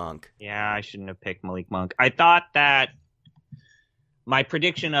Malik Monk. Yeah, I shouldn't have picked Malik Monk. I thought that my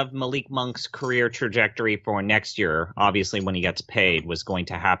prediction of Malik Monk's career trajectory for next year, obviously when he gets paid, was going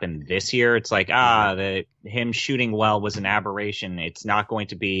to happen this year. It's like, him shooting well was an aberration. It's not going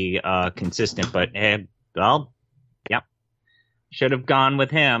to be consistent. But, should have gone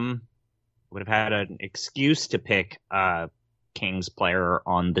with him. Would have had an excuse to pick Kings player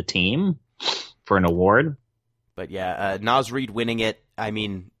on the team for an award. But yeah, Naz Reid winning it, I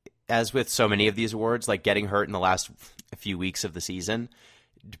mean, as with so many of these awards, like getting hurt in the last few weeks of the season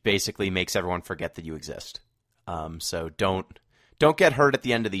basically makes everyone forget that you exist. So don't get hurt at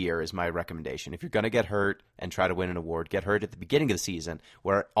the end of the year is my recommendation. If you're going to get hurt and try to win an award, get hurt at the beginning of the season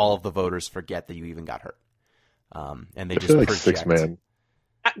where all of the voters forget that you even got hurt. And they just project. 6 man.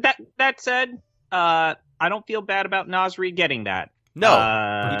 That said, I don't feel bad about Naz Reid getting that.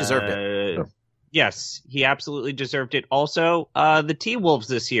 No, he deserved it. No. Yes, he absolutely deserved it. Also, the T-Wolves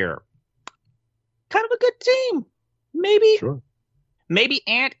this year, kind of a good team. Maybe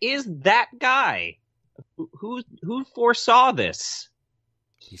Ant is that guy. Who foresaw this?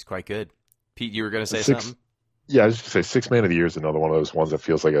 He's quite good. Pete, you were going to say something? Yeah, I was just going to say 6 man of the year is another one of those ones that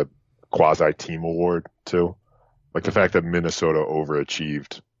feels like a quasi-team award, too. Like the fact that Minnesota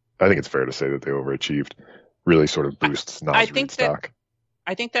overachieved, I think it's fair to say that they overachieved, really sort of boosts Nas Reed's stock.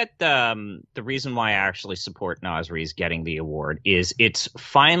 I think that the reason why I actually support Nas Reed's getting the award is it's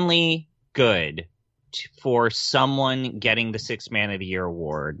finally good for someone getting the Sixth Man of the Year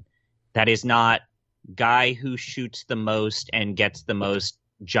award that is not guy who shoots the most and gets the most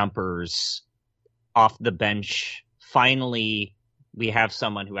jumpers off the bench. Finally, we have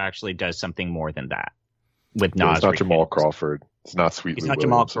someone who actually does something more than that with Nas Reed. It's not Jamal Crawford. It's not Sweetly not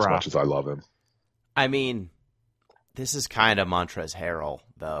Williams Jamal as much as I love him. I mean, this is kind of Montrezl Harrell,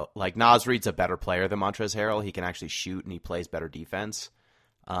 though. Like, Nas Reed's a better player than Montrezl Harrell. He can actually shoot, and he plays better defense.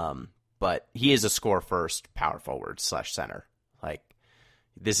 But he is a score-first power forward / center. Like,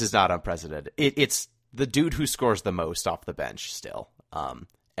 this is not unprecedented. It's the dude who scores the most off the bench still.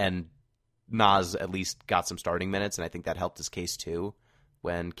 And Nas at least got some starting minutes, and I think that helped his case, too,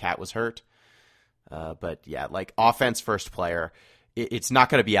 when Cat was hurt. But, yeah, like, offense-first player, it's not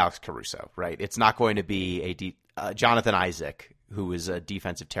going to be Alex Caruso, right? It's not going to be Jonathan Isaac, who is a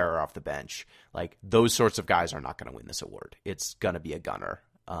defensive terror off the bench. Like, those sorts of guys are not going to win this award. It's going to be a gunner.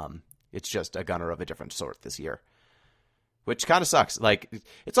 It's just a gunner of a different sort this year, which kind of sucks. Like,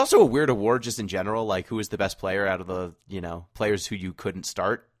 it's also a weird award just in general. Like, who is the best player out of the, players who you couldn't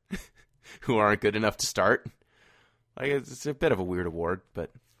start, who aren't good enough to start? Like, it's a bit of a weird award,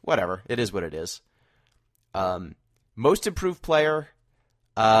 but whatever. It is what it is. Most improved player,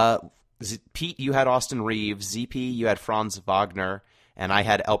 Pete, you had Austin Reeves. ZP, you had Franz Wagner, and I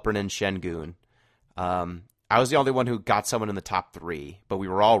had Alperen Şengün. I was the only one who got someone in the top 3, but we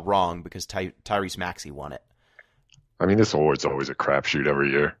were all wrong because Tyrese Maxey won it. I mean, this award's always a crapshoot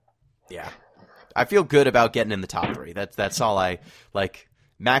every year. Yeah. I feel good about getting in the top 3. That's all I like.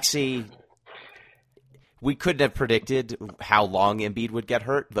 Maxey, we couldn't have predicted how long Embiid would get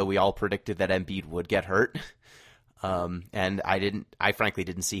hurt, though we all predicted that Embiid would get hurt. And I frankly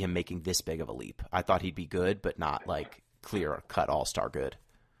didn't see him making this big of a leap. I thought he'd be good, but not like clear cut all-star good.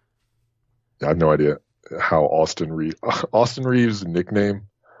 I have no idea how Austin Reeves' nickname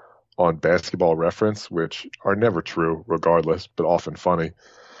on Basketball Reference, which are never true regardless, but often funny,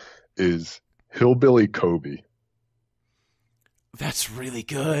 is Hillbilly Kobe. That's really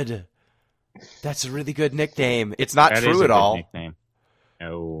good. That's a really good nickname. It's not that true at all. Nickname.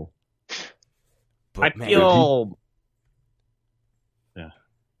 No. But, I feel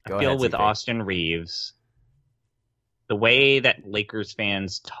ahead, with ZP. Austin Reeves, the way that Lakers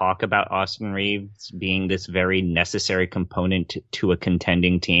fans talk about Austin Reeves being this very necessary component to a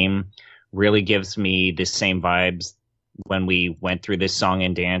contending team really gives me the same vibes when we went through this song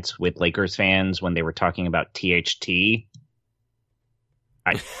and dance with Lakers fans when they were talking about THT.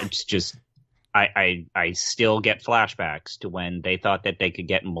 I still get flashbacks to when they thought that they could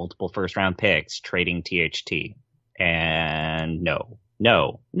get multiple first-round picks trading THT. And no.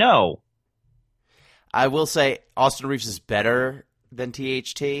 I will say Austin Reeves is better than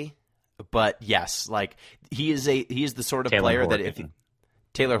THT, but yes, like he is the sort of player that if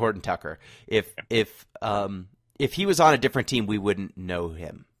Taylor Horton Tucker, if he was on a different team, we wouldn't know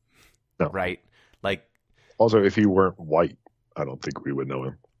him. No. Right? Like, also, if he weren't white, I don't think we would know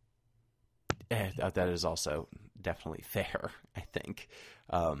him. That is also definitely fair, I think.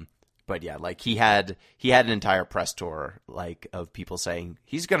 But yeah, like he had an entire press tour like of people saying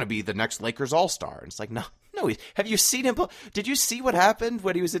he's going to be the next Lakers All-Star. And it's like, no. Have you seen him? Did you see what happened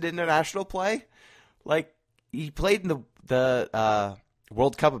when he was in international play? Like, he played in the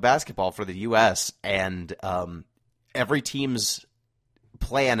World Cup of Basketball for the U.S. and every team's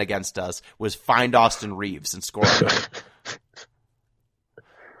plan against us was find Austin Reeves and score him.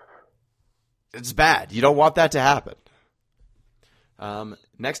 It's bad. You don't want that to happen.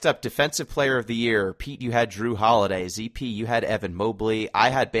 Next up, Defensive Player of the Year. Pete, you had Drew Holiday. ZP, you had Evan Mobley. I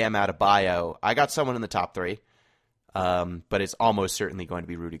had Bam Adebayo. I got someone in the top 3, but it's almost certainly going to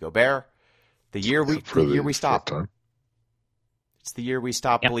be Rudy Gobert. The year we stopped. It's the year we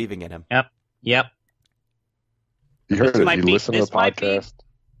stopped believing in him. Yep. He heard it. He listened to the podcast,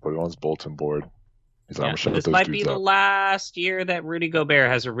 put it on his bulletin board. This might be the last year that Rudy Gobert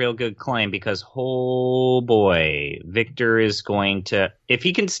has a real good claim because, oh boy, Victor is going to, if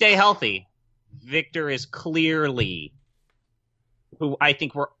he can stay healthy, Victor is clearly who I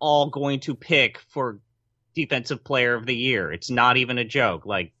think we're all going to pick for Defensive Player of the Year. It's not even a joke.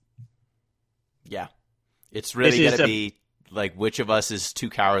 Like, yeah, it's really going to be like which of us is too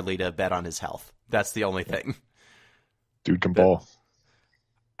cowardly to bet on his health. That's the only thing. Dude can ball.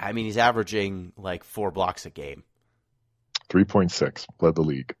 I mean, he's averaging like 4 blocks a game. 3.6, led the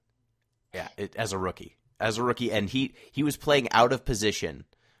league. Yeah, as a rookie, and he was playing out of position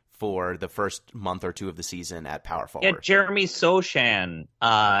for the first month or two of the season at power forward. Yeah, Jeremy Sochan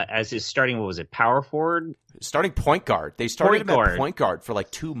as his starting, what was it, power forward? Starting point guard. They started him at point guard for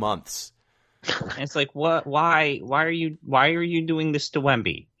like 2 months. And it's like, what? Why are you doing this to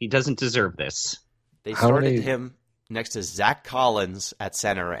Wemby? He doesn't deserve this. They started him next to Zach Collins at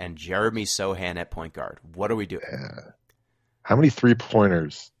center and Jeremy Sochan at point guard. What are we doing? Yeah. How many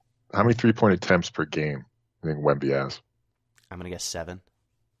 3-point attempts per game do you think Wemby has? I'm going to guess 7.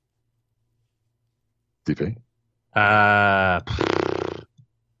 DP? I'm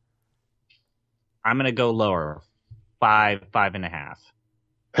going to go lower. 5.5.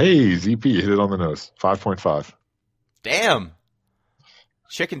 Hey, ZP hit it on the nose. 5.5. Damn.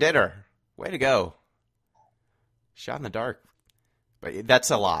 Chicken dinner. Way to go. Shot in the dark. But that's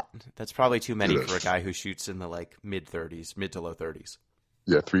a lot. That's probably too many for a guy who shoots in the like mid to low 30s.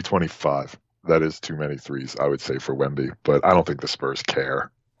 Yeah, 325. That is too many threes, I would say, for Wemby. But I don't think the Spurs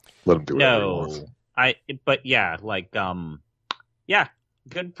care. Let him do whatever he wants.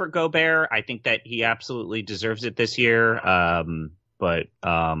 Good for Gobert. I think that he absolutely deserves it this year.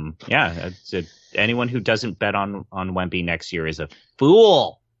 Anyone who doesn't bet on Wemby next year is a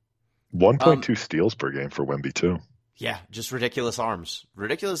fool. 1.2 steals per game for Wemby, too. Yeah, just ridiculous arms.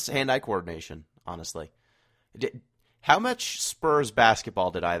 Ridiculous hand-eye coordination, honestly. How much Spurs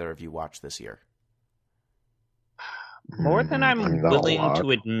basketball did either of you watch this year? More than I'm willing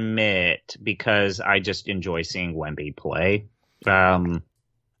to admit, because I just enjoy seeing Wemby play.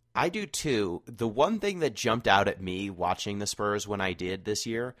 I do too. The one thing that jumped out at me watching the Spurs when I did this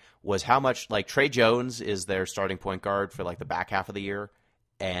year was how much, like, Trey Jones is their starting point guard for like the back half of the year,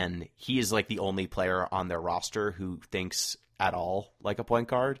 and he is like the only player on their roster who thinks at all like a point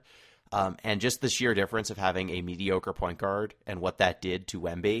guard. And just the sheer difference of having a mediocre point guard and what that did to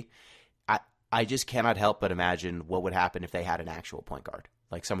Wemby, I just cannot help but imagine what would happen if they had an actual point guard,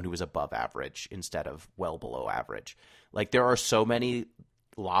 like someone who was above average instead of well below average. Like, there are so many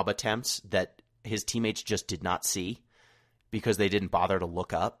lob attempts that his teammates just did not see because they didn't bother to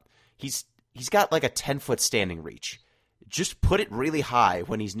look up. He's got like a 10-foot standing reach. Just put it really high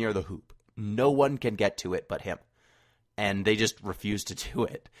when he's near the hoop. No one can get to it but him. And they just refuse to do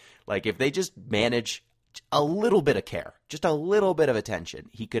it. Like, if they just manage a little bit of care, just a little bit of attention,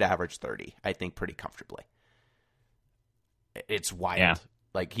 he could average 30, I think, pretty comfortably. It's wild. Yeah.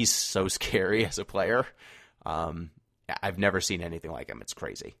 Like, he's so scary as a player. I've never seen anything like him. It's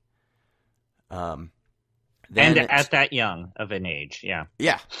crazy. And at that young of an age, yeah.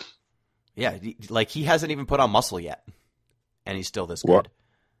 Yeah. Yeah, like, he hasn't even put on muscle yet, and he's still this good.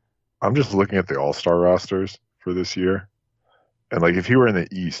 I'm just looking at the All-Star rosters for this year, and, like, if he were in the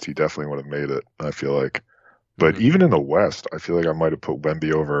East, he definitely would have made it, I feel like. But even in the West, I feel like I might have put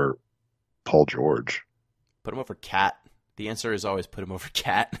Wemby over Paul George. Put him over Cat. The answer is always put him over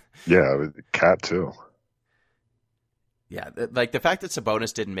Cat. Yeah, Cat, too. Yeah, like, the fact that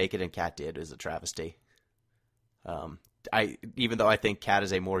Sabonis didn't make it and Cat did is a travesty. Even though I think Cat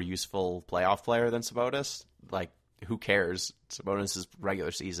is a more useful playoff player than Sabonis, like, who cares? Sabonis is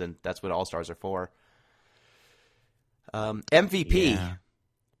regular season. That's what All-Stars are for. MVP. Yeah.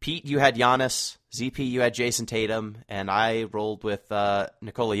 Pete, you had Giannis. ZP, you had Jason Tatum. And I rolled with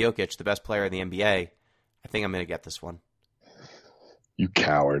Nikola Jokic, the best player in the NBA. I think I'm going to get this one. You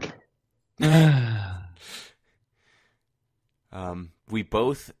coward. We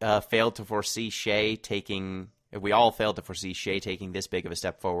both failed to foresee Shea taking... We all failed to foresee Shea taking this big of a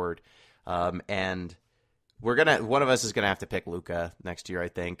step forward. And one of us is going to have to pick Luka next year, I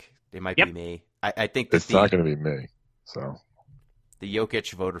think. It might be me. I think it's not going to be me. So the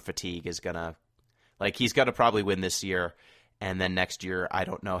Jokic voter fatigue is going to... Like, he's going to probably win this year. And then next year, I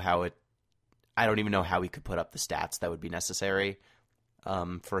don't even know how he could put up the stats that would be necessary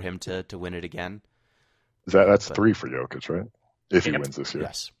for him to win it again. That's 3 for Jokic, right? If he wins this year.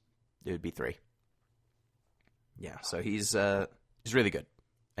 Yes. It would be 3. Yeah, so he's really good,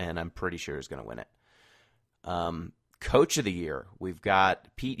 and I'm pretty sure he's going to win it. Coach of the year, we've got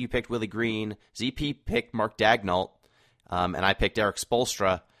Pete, you picked Willie Green. ZP picked Mark Daigneault, and I picked Eric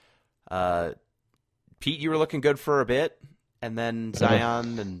Spoelstra. Pete, you were looking good for a bit, and then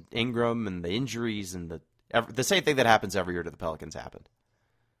Zion and Ingram and the injuries and the same thing that happens every year to the Pelicans happened.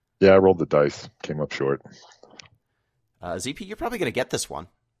 Yeah, I rolled the dice, came up short. ZP, you're probably going to get this one.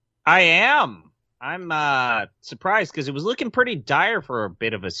 I am. I'm surprised because it was looking pretty dire for a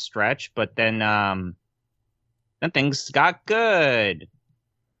bit of a stretch, but then things got good.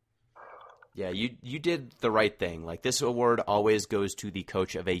 Yeah, you did the right thing. Like, this award always goes to the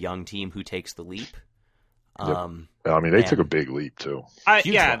coach of a young team who takes the leap. Yep. I mean, they took a big leap too.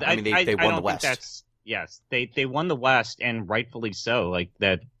 They won the West. Yes, they won the West, and rightfully so. Like,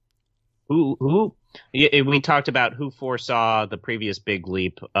 that Who? We talked about who foresaw the previous big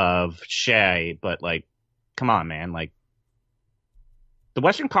leap of Shea, but like, come on, man! Like, the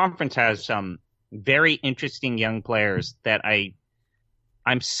Western Conference has some very interesting young players that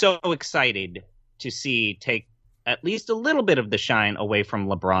I'm so excited to see take at least a little bit of the shine away from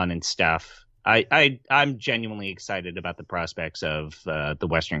LeBron and Steph. I'm genuinely excited about the prospects of the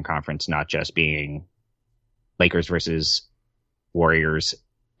Western Conference not just being Lakers versus Warriors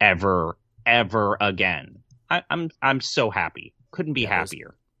ever again. I'm so happy. Couldn't be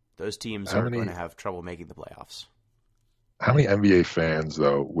happier. Those teams are going to have trouble making the playoffs. How many NBA fans,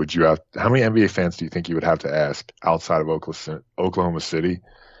 though, how many NBA fans do you think you would have to ask outside of Oklahoma City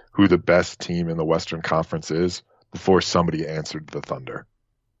who the best team in the Western Conference is before somebody answered the Thunder?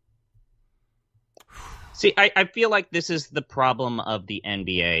 See, I feel like this is the problem of the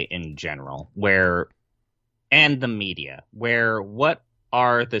NBA in general, and the media, where what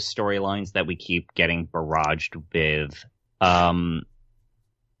are the storylines that we keep getting barraged with? And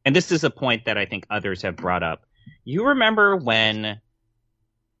this is a point that I think others have brought up. You remember when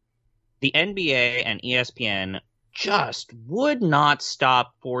the NBA and ESPN just would not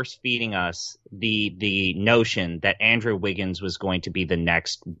stop force feeding us the notion that Andrew Wiggins was going to be the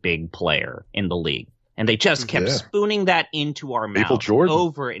next big player in the league. And they just kept spooning that into our mouths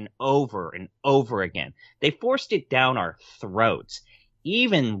over and over and over again. They forced it down our throats,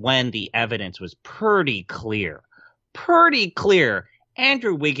 even when the evidence was pretty clear.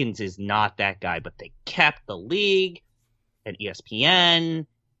 Andrew Wiggins is not that guy, but they kept the league and ESPN,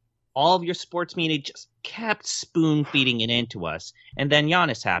 all of your sports media just kept spoon feeding it into us. And then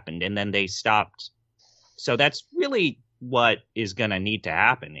Giannis happened, and then they stopped. So that's really what is going to need to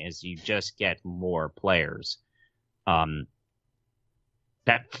happen is you just get more players that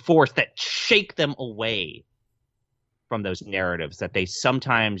shake them away from those narratives that they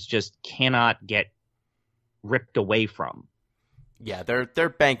sometimes just cannot get ripped away from. Yeah, they're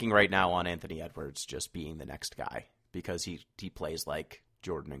banking right now on Anthony Edwards just being the next guy because he plays like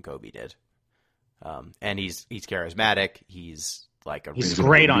Jordan and Kobe did, and he's charismatic. He's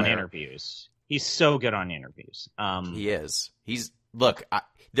great on interviews. He's so good on interviews. He is.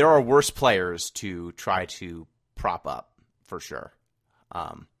 There are worse players to try to prop up for sure.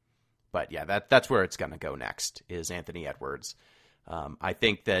 But yeah, that's where it's going to go next is Anthony Edwards. I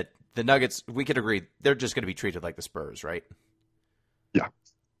think that the Nuggets, we could agree, they're just going to be treated like the Spurs, right?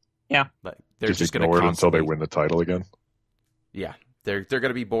 Yeah. Like they're just going to ignore it until they win the title again. Yeah, they're going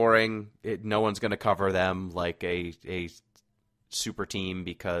to be boring. No one's going to cover them like a super team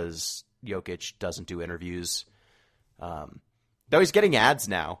because Jokic doesn't do interviews. Though he's getting ads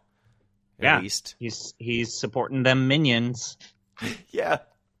now. At least he's supporting them minions. Yeah,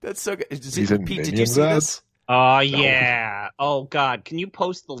 that's so good. Pete, did you see this? Oh yeah. Oh God, can you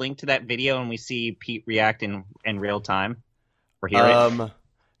post the link to that video and we see Pete react in real time or hear it?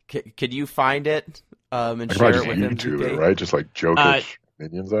 Can you find it and I share just it with YouTube him? it, right? Just like Jokic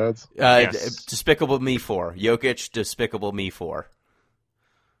Minions ads. Yes. Despicable Me 4. Jokic Despicable Me 4.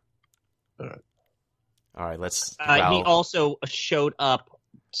 All right, let's. He also showed up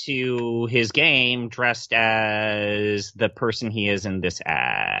to his game dressed as the person he is in this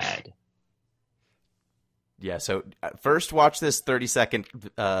ad. Yeah, so first watch this 30-second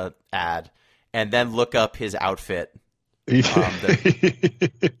ad, and then look up his outfit. You showed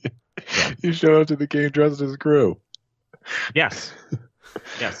up to the game dressed as Crew. Yes.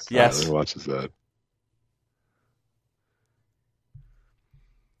 Yes. Watches that.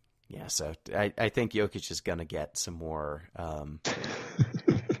 Yeah, so I think Jokic is going to get some more.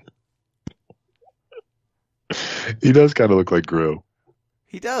 He does kind of look like Gru.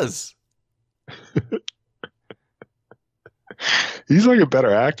 He does. He's like a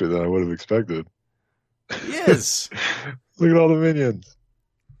better actor than I would have expected. He is. Look at all the minions.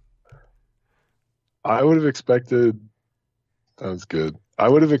 I would have expected. That was good. I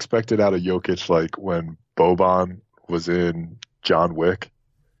would have expected out of Jokic like when Boban was in John Wick.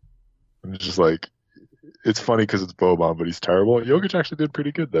 I'm just like, it's funny because it's Boban, but he's terrible. Jokic actually did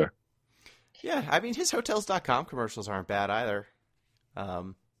pretty good there. Yeah, I mean, his Hotels.com commercials aren't bad either.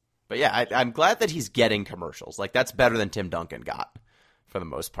 But yeah, I'm glad that he's getting commercials. Like, that's better than Tim Duncan got, for the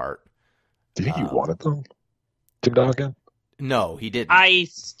most part. Do you think he wanted them? Tim Duncan? No, he didn't. I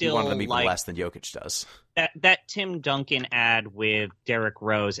still he wanted them even like less than Jokic does. That Tim Duncan ad with Derrick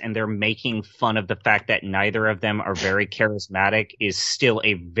Rose, and they're making fun of the fact that neither of them are very charismatic, is still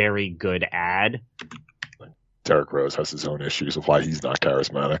a very good ad. Derrick Rose has his own issues of why he's not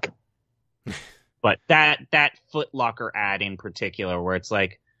charismatic. But that Foot Locker ad in particular, where it's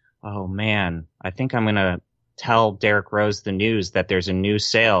like, oh man, I think I'm gonna tell Derrick Rose the news that there's a new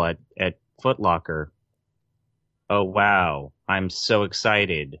sale at Foot Locker. Oh, wow. I'm so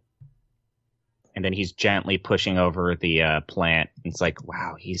excited. And then he's gently pushing over the plant. It's like,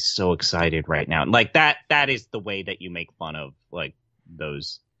 wow, he's so excited right now. Like that is the way that you make fun of like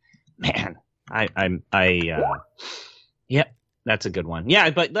those. Man, yeah, that's a good one.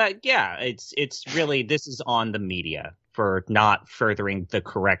 Yeah, but it's really, this is on the media for not furthering the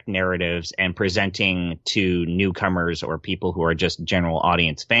correct narratives and presenting to newcomers or people who are just general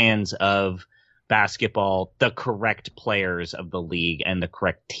audience fans of basketball the correct players of the league and the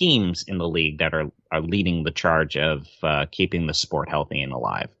correct teams in the league that are leading the charge of keeping the sport healthy and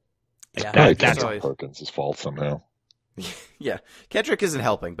alive. Yeah, that's Perkins' fault somehow. Yeah, Kendrick isn't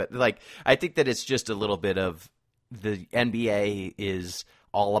helping, but like I think that it's just a little bit of the NBA is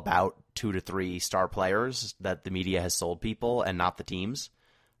all about 2 to 3 star players that the media has sold people and not the teams,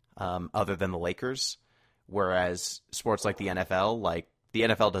 other than the Lakers. Whereas sports like the NFL, like the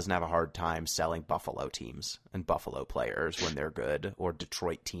NFL doesn't have a hard time selling Buffalo teams and Buffalo players when they're good, or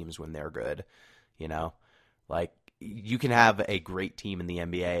Detroit teams when they're good. You know, like you can have a great team in the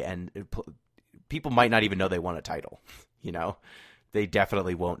NBA and people might not even know they won a title. You know, they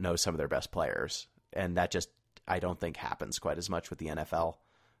definitely won't know some of their best players. And that just, I don't think happens quite as much with the NFL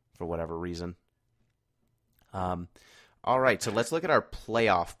for whatever reason. All right. So let's look at our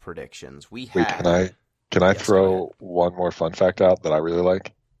playoff predictions. Wait, can I throw one more fun fact out that I really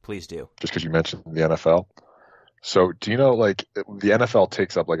like? Please do. Just because you mentioned the NFL. So do you know, like, the NFL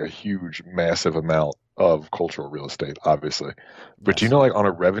takes up like a huge, massive amount of cultural real estate, obviously. But do you know, like, on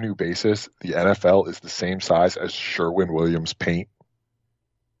a revenue basis, the NFL is the same size as Sherwin-Williams Paint?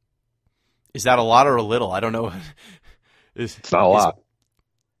 Is that a lot or a little? I don't know. It's not a lot.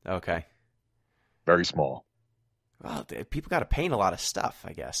 Okay. Very small. Well, people got to paint a lot of stuff,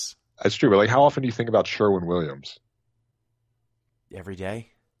 I guess. That's true. But, like, how often do you think about Sherwin-Williams? Every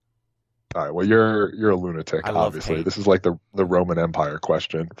day. All right. Well, you're a lunatic, obviously. Paint. This is like the Roman Empire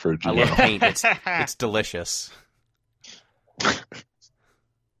question for Gino. I love paint. It's delicious.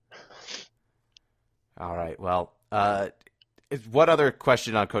 All right. Well, what other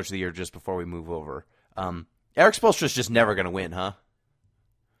question on Coach of the Year just before we move over? Eric Spoelstra's just never going to win, huh?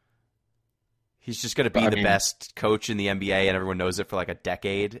 He's just going to be the best coach in the NBA, and everyone knows it for like a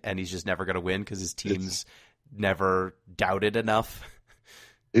decade, and he's just never going to win because his team's never doubted enough.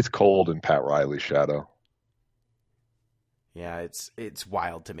 It's cold in Pat Riley's shadow. Yeah, it's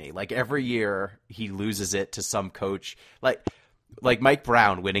wild to me. Like every year he loses it to some coach. Like Mike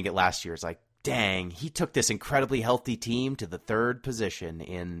Brown winning it last year. It's like, dang, he took this incredibly healthy team to the 3rd position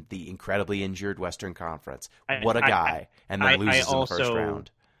in the incredibly injured Western Conference. What a guy. And then loses in the first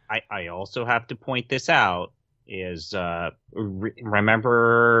round. I also have to point this out is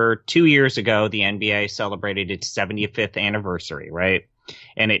remember 2 years ago the NBA celebrated its 75th anniversary, right?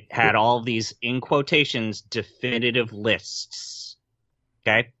 And it had all these, in quotations, definitive lists.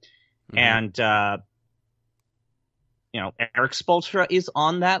 Okay? Mm-hmm. And, Eric Spoelstra is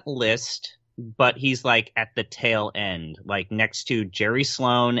on that list, but he's like at the tail end, like next to Jerry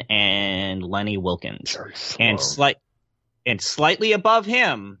Sloan and Lenny Wilkins. And slightly above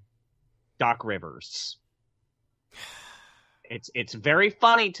him, Doc Rivers. It's very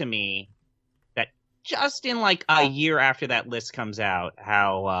funny to me that just in like a year after that list comes out,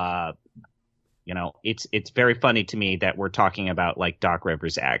 how it's very funny to me that we're talking about like Doc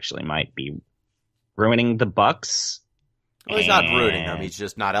Rivers actually might be ruining the Bucks. Well, he's not ruining them. He's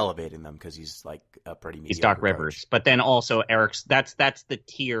just not elevating them because he's like a pretty mediocre. He's Doc coach. Rivers, but then also Eric's. That's the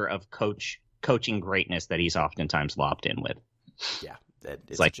tier of coaching greatness that he's oftentimes lopped in with. Yeah,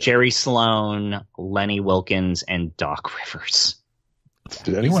 it's like Jerry Sloan, Lenny Wilkins, and Doc Rivers.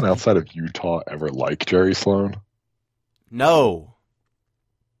 Did anyone outside of Utah ever like Jerry Sloan? No,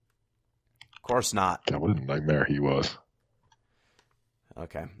 of course not. God, what a nightmare he was.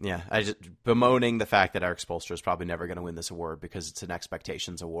 Okay, yeah. I just bemoaning the fact that Eric Spoelstra is probably never going to win this award because it's an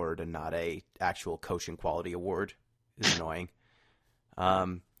expectations award and not a actual coaching quality award is annoying.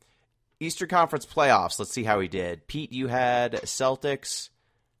 Eastern Conference playoffs. Let's see how he did. Pete, you had Celtics,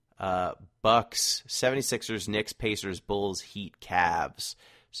 Bucks, 76ers, Knicks, Pacers, Bulls, Heat, Cavs.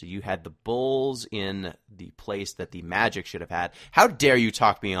 So you had the Bulls in the place that the Magic should have had. How dare you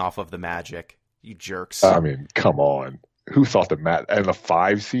talk me off of the Magic, you jerks? I mean, come on. Who thought and the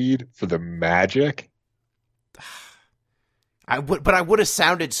 5 seed for the Magic? I would have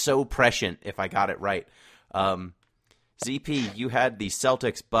sounded so prescient if I got it right. ZP, you had the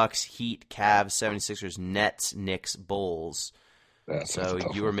Celtics, Bucks, Heat, Cavs, 76ers, Nets, Knicks, Bulls. So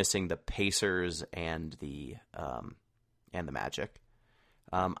you were missing the Pacers and the Magic.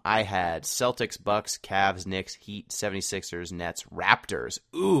 I had Celtics, Bucks, Cavs, Knicks, Heat, 76ers, Nets, Raptors.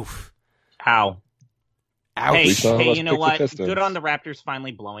 Oof. Ow. Ouch. Hey, you know what? Good on the Raptors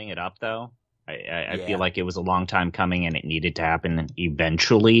finally blowing it up, though. I feel like it was a long time coming and it needed to happen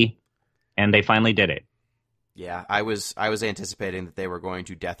eventually, and they finally did it. Yeah, I was anticipating that they were going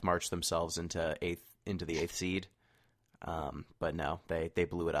to death march themselves into the 8th seed, but no, they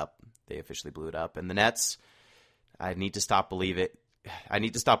blew it up. They officially blew it up. And the Nets, I need to stop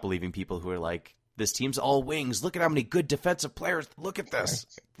believing people who are like, this team's all wings. Look at how many good defensive players. Look at this.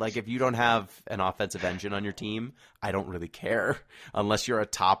 Like, if you don't have an offensive engine on your team, I don't really care. Unless you're a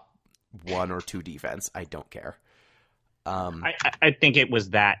top 1 or 2 defense, I don't care. I think it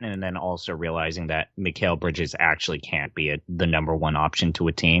was that, and then also realizing that Mikal Bridges actually can't be the number 1 option to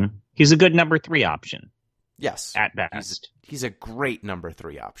a team. He's a good number 3 option. Yes. At best. He's a great number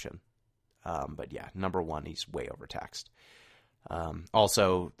 3 option. But yeah, number 1, he's way overtaxed.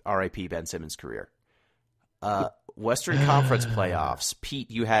 Also, RIP Ben Simmons' career. Western Conference playoffs. Pete,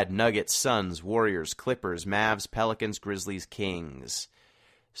 you had Nuggets, Suns, Warriors, Clippers, Mavs, Pelicans, Grizzlies, Kings.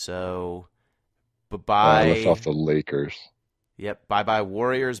 So, bye-bye. Left off the Lakers. Yep, bye-bye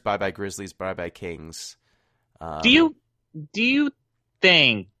Warriors, bye-bye Grizzlies, bye-bye Kings. Do you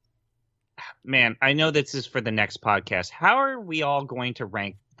think, man, I know this is for the next podcast, how are we all going to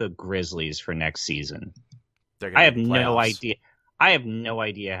rank the Grizzlies for next season? I have no idea. I have no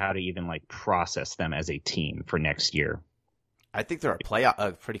idea how to even process them as a team for next year. I think they're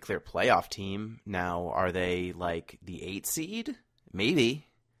a pretty clear playoff team. Now, are they the 8th seed? Maybe.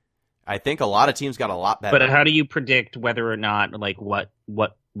 I think a lot of teams got a lot better. But how do you predict whether or not what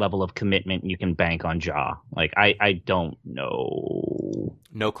level of commitment you can bank on Ja? I don't know.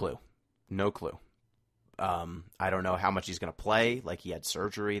 No clue. I don't know how much he's going to play. He had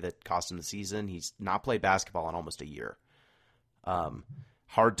surgery that cost him the season. He's not played basketball in almost a year.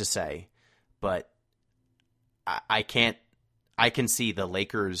 Hard to say, but I can see the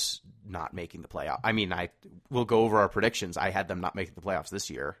Lakers not making the playoff. I mean, we'll go over our predictions. I had them not making the playoffs this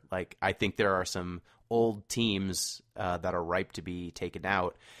year. I think there are some old teams that are ripe to be taken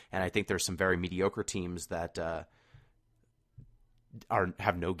out, and I think there's some very mediocre teams that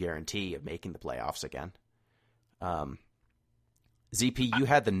have no guarantee of making the playoffs again. ZP, you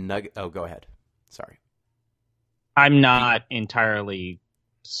had the Nugget. Oh, go ahead. Sorry. I'm not entirely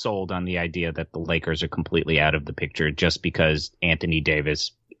sold on the idea that the Lakers are completely out of the picture just because Anthony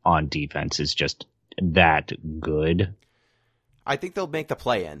Davis on defense is just that good. I think they'll make the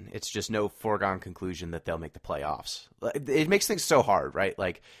play-in. It's just no foregone conclusion that they'll make the playoffs. It makes things so hard, right?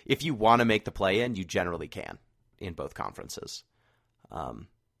 If you want to make the play-in, you generally can in both conferences.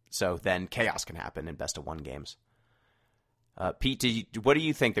 So then chaos can happen in best-of-1 games. Pete, what do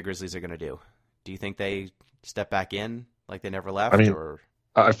you think the Grizzlies are going to do? Do you think they step back in like they never left?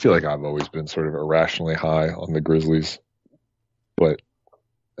 I feel like I've always been sort of irrationally high on the Grizzlies, but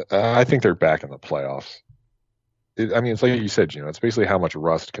I think they're back in the playoffs. It's like you said, Gino. It's basically how much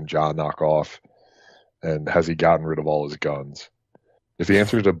rust can Ja knock off, and has he gotten rid of all his guns? If the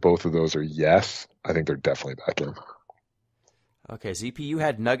answer to both of those are yes, I think they're definitely back in. Okay, ZP, you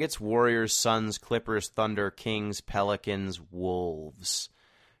had Nuggets, Warriors, Suns, Clippers, Thunder, Kings, Pelicans, Wolves.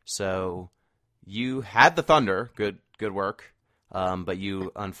 So you had the Thunder. Good work. But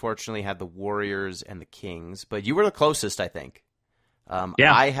you unfortunately had the Warriors and the Kings. But you were the closest, I think.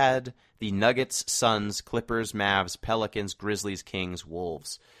 Yeah. I had the Nuggets, Suns, Clippers, Mavs, Pelicans, Grizzlies, Kings,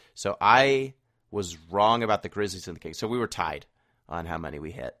 Wolves. So I was wrong about the Grizzlies and the Kings. So we were tied on how many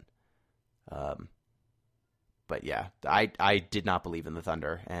we hit. But yeah, I did not believe in the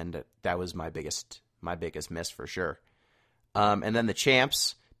Thunder, and that was my biggest miss for sure. And then the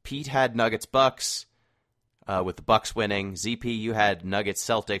champs, Pete had Nuggets Bucks, with the Bucks winning. ZP, you had Nuggets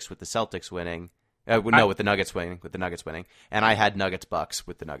Celtics with the Celtics winning. With the Nuggets winning, and I had Nuggets Bucks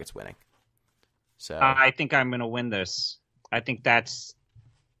with the Nuggets winning. So I think I'm going to win this. I think that's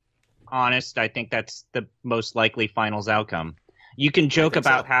honest. I think that's the most likely finals outcome. You can joke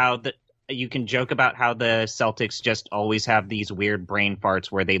about how the Celtics just always have these weird brain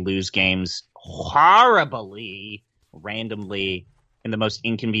farts where they lose games horribly, randomly, in the most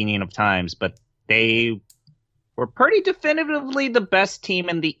inconvenient of times, but they were pretty definitively the best team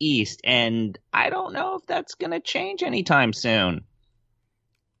in the East, and I don't know if that's going to change anytime soon.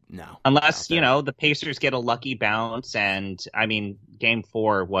 No. Unless, the Pacers get a lucky bounce, and, Game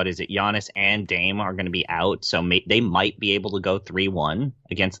 4, what is it, Giannis and Dame are going to be out, so they might be able to go 3-1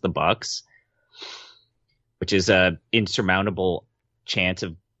 against the Bucks, which is a insurmountable chance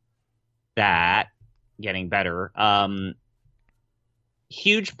of that getting better.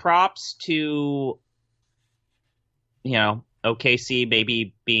 Huge props to, OKC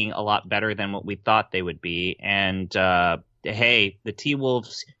maybe being a lot better than what we thought they would be. And hey, the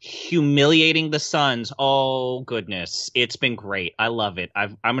T-Wolves humiliating the Suns. Oh, goodness. It's been great. I love it.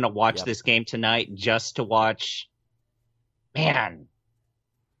 I'm going to watch this game tonight just to watch. Man,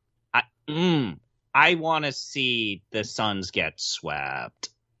 I want to see the Suns get swept.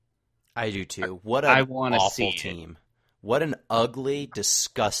 I do too. What an awful team. What an ugly,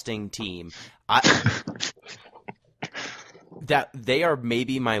 disgusting team. That they are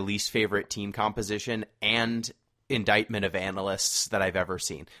maybe my least favorite team composition and indictment of analysts that I've ever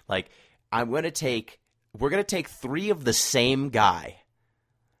seen. Like, we're going to take 3 of the same guy.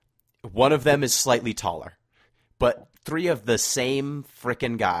 One of them is slightly taller, but 3 of the same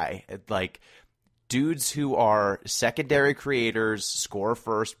frickin' guy. Like, dudes who are secondary creators, score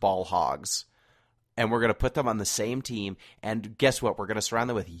first, ball hogs. And we're going to put them on the same team. And guess what? We're going to surround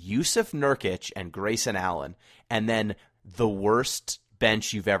them with Yusuf Nurkic and Grayson Allen. And then the worst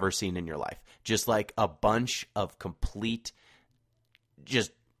bench you've ever seen in your life. Just like a bunch of complete,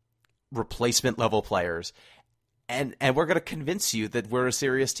 just replacement level players. And we're going to convince you that we're a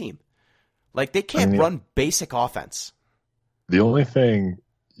serious team. Like, they can't run basic offense. The only thing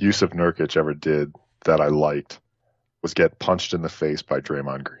Yusuf Nurkic ever did that I liked was get punched in the face by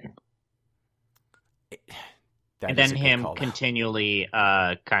Draymond Green. And then him continually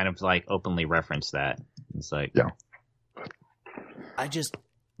kind of like openly reference that. It's like, yeah. I just,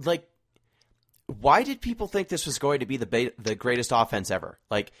 like, why did people think this was going to be the greatest offense ever?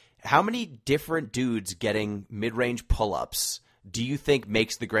 Like, how many different dudes getting mid-range pull-ups do you think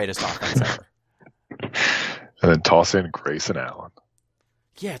makes the greatest offense ever? And then toss in Grayson Allen.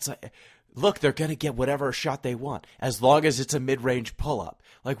 Yeah, it's like, look, they're going to get whatever shot they want as long as it's a mid-range pull-up.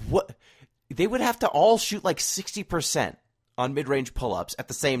 Like, what? They would have to all shoot like 60% on mid-range pull-ups at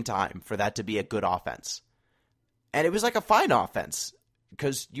the same time for that to be a good offense. And it was like a fine offense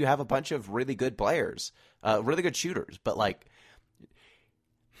because you have a bunch of really good players, really good shooters. But, like,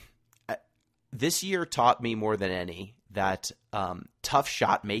 this year taught me more than any that tough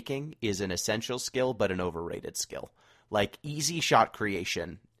shot making is an essential skill but an overrated skill. Like, easy shot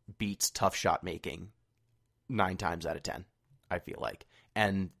creation beats tough shot making 9 times out of 10, I feel like.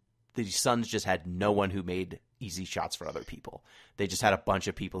 And the Suns just had no one who made easy shots for other people. They just had a bunch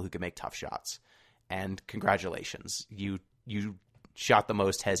of people who could make tough shots. And congratulations, you shot the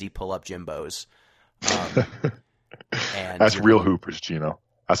most hezzy pull-up Jimbos. And that's real hoopers, Gino.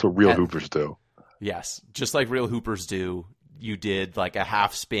 That's what real hoopers do. Yes, just like real hoopers do. You did like a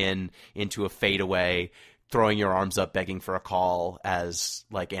half spin into a fadeaway, throwing your arms up, begging for a call as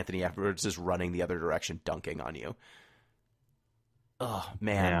like Anthony Edwards is running the other direction, dunking on you. Oh,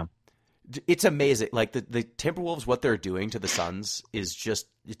 man. Yeah. It's amazing. Like, the Timberwolves, what they're doing to the Suns is just,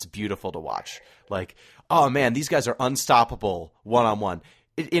 it's beautiful to watch. Like, oh, man, these guys are unstoppable one-on-one.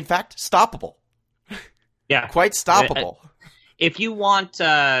 In fact, stoppable. Yeah. Quite stoppable. If you want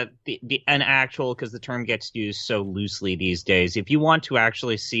an actual, because the term gets used so loosely these days, if you want to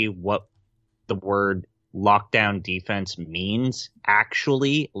actually see what the word lockdown defense means,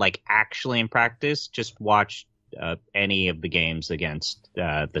 actually in practice, just watch any of the games against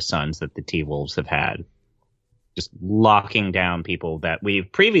the Suns that the T-Wolves have had. Just locking down people that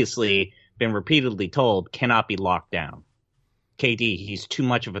we've previously been repeatedly told cannot be locked down. KD, he's too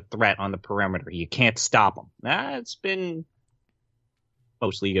much of a threat on the perimeter. You can't stop him. It's been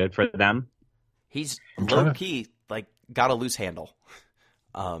mostly good for them. He's low-key, like, got a loose handle.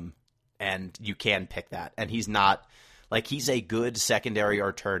 And you can pick that. And he's not, like, he's a good secondary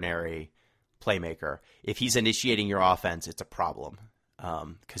or ternary playmaker. If he's initiating your offense, it's a problem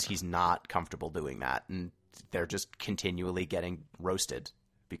because he's not comfortable doing that. And they're just continually getting roasted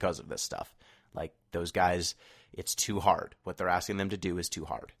because of this stuff. Like, those guys, it's too hard. What they're asking them to do is too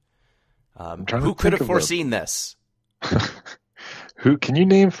hard. Who could have foreseen this? Who can you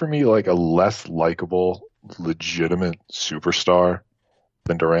name for me, like, a less likable, legitimate superstar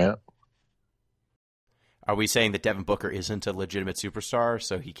than Durant? Are we saying that Devin Booker isn't a legitimate superstar,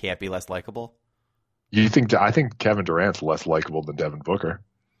 so he can't be less likable? I think Kevin Durant's less likable than Devin Booker.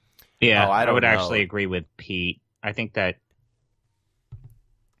 Yeah, I would actually agree with Pete. I think that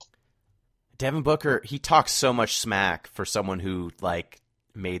Devin Booker, he talks so much smack for someone who, like,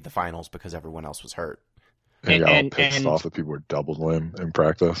 made the finals because everyone else was hurt. And got all pissed off that people were doubling him in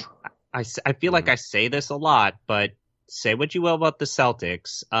practice. I feel like I say this a lot, but say what you will about the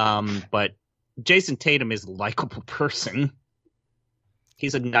Celtics, but Jason Tatum is a likable person.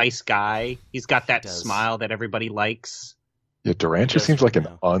 He's a nice guy. He's got that smile that everybody likes. Yeah, Durant just seems like an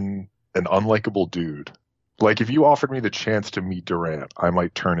unlikable dude. Like, if you offered me the chance to meet Durant, I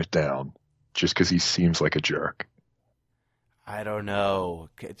might turn it down just because he seems like a jerk. I don't know.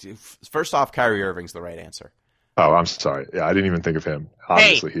 First off, Kyrie Irving's the right answer. Oh, I'm sorry. Yeah, I didn't even think of him.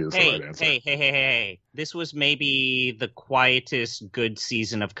 Obviously, he is the right answer. Hey. This was maybe the quietest good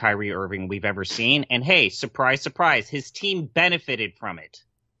season of Kyrie Irving we've ever seen. And hey, surprise, surprise, his team benefited from it.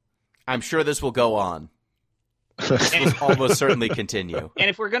 I'm sure this will go on. This will almost certainly continue. And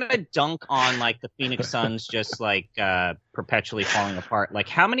if we're going to dunk on, like, the Phoenix Suns just, like, perpetually falling apart, like,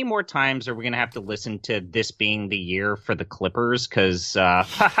 how many more times are we going to have to listen to this being the year for the Clippers? Because, oh,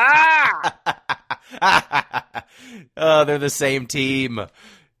 they're the same team.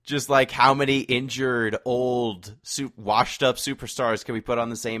 Just like how many injured, old, washed up superstars can we put on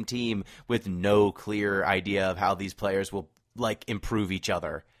the same team with no clear idea of how these players will like improve each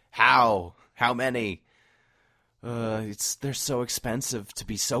other? How many? They're so expensive to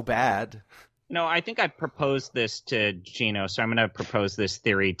be so bad. No, I think I proposed this to Gino, so I'm going to propose this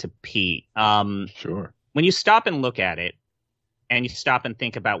theory to Pete. Sure. When you stop and look at it, and you stop and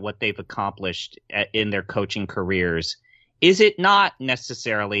think about what they've accomplished in their coaching careers, is it not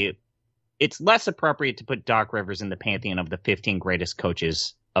necessarily, it's less appropriate to put Doc Rivers in the pantheon of the 15 greatest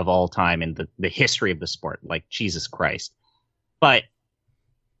coaches of all time in the history of the sport, like Jesus Christ. But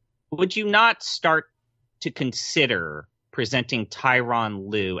would you not start to consider presenting Tyronn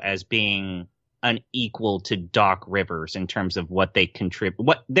Lue as being an equal to Doc Rivers in terms of what they contribute,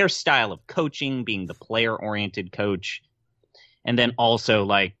 what their style of coaching, being the player-oriented coach? And then also,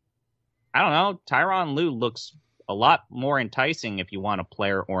 like, I don't know, Tyronn Lue looks a lot more enticing if you want a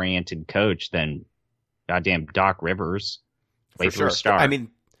player-oriented coach than goddamn Doc Rivers. Wait for a star. I mean,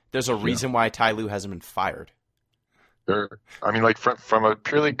 there's a reason why Ty Lue hasn't been fired. Like, from a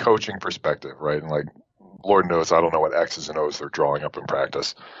purely coaching perspective, right? And, like, Lord knows I don't know what X's and O's they're drawing up in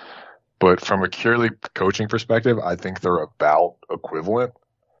practice. But from a purely coaching perspective, I think they're about equivalent.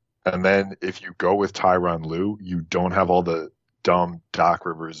 And then if you go with Tyronn Lue, you don't have all the dumb Doc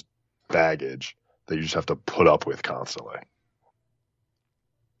Rivers baggage that you just have to put up with constantly.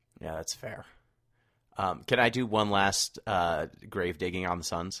 Yeah, that's fair. Can I do one last grave digging on the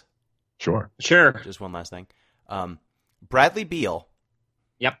Suns? Sure. Just one last thing. Bradley Beal.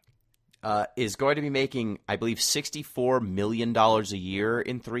 Yep. Is going to be making, I believe, $64 million a year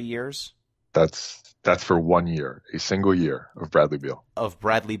in 3 years. That's for 1 year, a single year of Bradley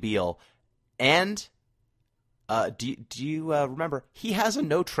Beal. And do you remember he has a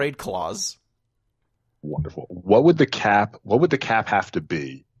no trade clause? Wonderful. What would the cap have to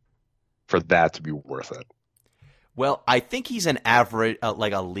be for that to be worth it? Well, I think he's an average,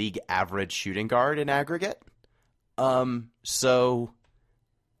 like a league average shooting guard in aggregate. So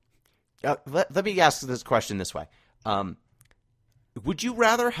let me ask this question this way: would you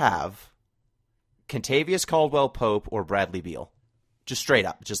rather have Kentavious Caldwell-Pope or Bradley Beal? Just straight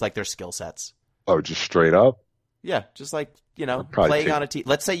up, just like their skill sets. Oh, just straight up? Yeah, just like, playing on a team.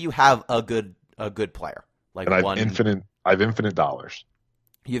 Let's say you have a good player, like and I have infinite dollars.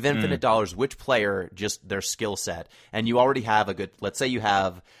 You have infinite dollars. Which player, just their skill set, and you already have a good. Let's say you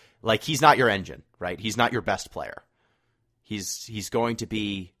have, like, he's not your engine, right? He's not your best player. He's going to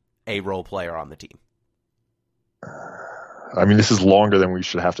be a role player on the team. I mean, this is longer than we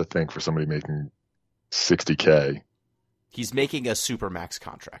should have to think for somebody making $60K. He's making a supermax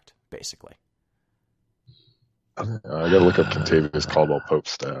contract, basically. I gotta look up Kentavious Caldwell-Pope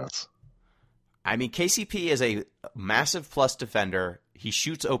stats. I mean, KCP is a massive plus defender. He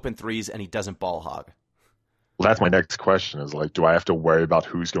shoots open threes and he doesn't ball hog. Well, that's my next question is, like, do I have to worry about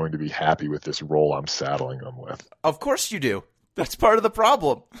who's going to be happy with this role I'm saddling them with? Of course you do. That's part of the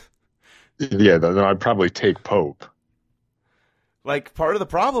problem. Yeah, then I'd probably take Pope. Like, part of the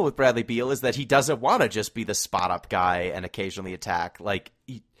problem with Bradley Beal is that he doesn't want to just be the spot-up guy and occasionally attack. Like,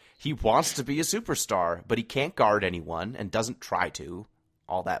 he wants to be a superstar, but he can't guard anyone and doesn't try to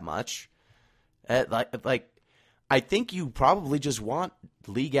all that much. I think you probably just want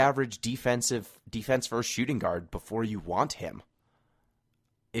league average defense-first shooting guard before you want him.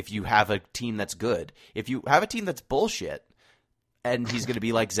 If you have a team that's good. If you have a team that's bullshit, and he's going to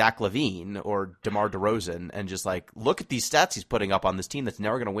be like Zach LaVine or DeMar DeRozan and just like, look at these stats he's putting up on this team that's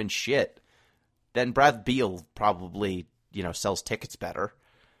never going to win shit, then Brad Beal probably, sells tickets better.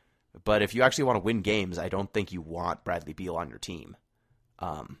 But if you actually want to win games, I don't think you want Bradley Beal on your team.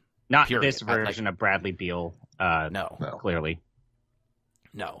 Not period. This version of Bradley Beal. No. Clearly.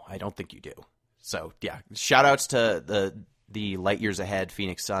 No, I don't think you do. So, yeah, shout-outs to the light years ahead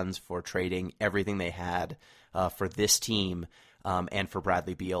Phoenix Suns for trading everything they had for this team and for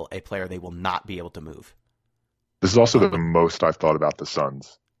Bradley Beal, a player they will not be able to move. This is also the most I've thought about the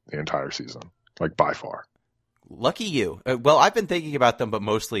Suns the entire season, like by far. Lucky you. Well, I've been thinking about them, but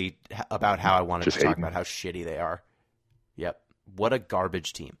mostly about how I wanted Just to talk hating. about how shitty they are. Yep. What a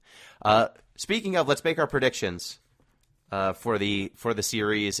garbage team. Speaking of, let's make our predictions for the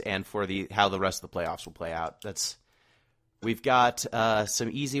series and for how the rest of the playoffs will play out. We've got some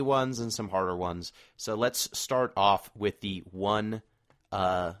easy ones and some harder ones. So let's start off with the 8-1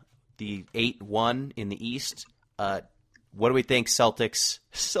 in the East. What do we think, Celtics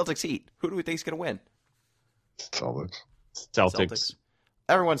Heat? Who do we think is going to win? Celtics.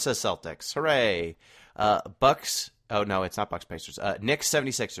 Everyone says Celtics. Hooray. Bucks. Oh, no, it's not Bucks Pacers. Knicks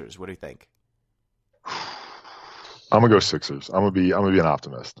 76ers. What do you think? I'm going to go Sixers. I'm going to be an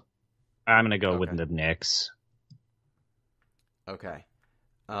optimist. I'm going to go with the Knicks. Okay.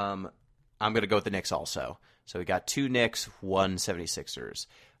 I'm going to go with the Knicks also. So we got 2 Knicks, 1 76ers.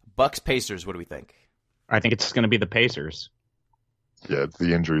 Bucks Pacers. What do we think? I think it's going to be the Pacers. Yeah,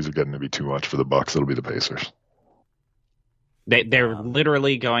 the injuries are getting to be too much for the Bucks. It'll be the Pacers. They're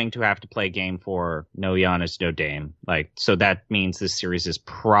literally going to have to play Game 4, no Giannis, no Dame. So that means this series is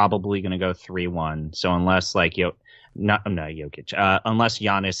probably going to go 3-1. So unless Jokic, unless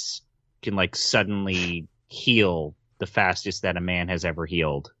Giannis can suddenly heal the fastest that a man has ever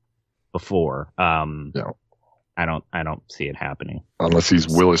healed before, I don't see it happening. Unless he's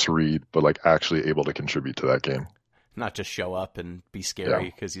Willis Reed, but actually able to contribute to that game. Not just show up and be scary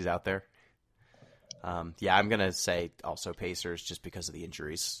because he's out there. I'm going to say also Pacers just because of the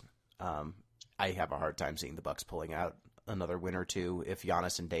injuries. I have a hard time seeing the Bucks pulling out another win or two if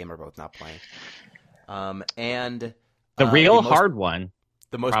Giannis and Dame are both not playing. And the hard one.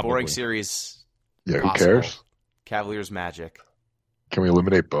 The most boring series. Yeah, who possible. cares? Cavaliers Magic. Can we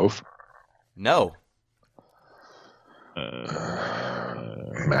eliminate both? No.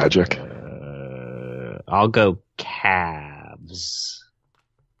 Magic. I'll go Cavs.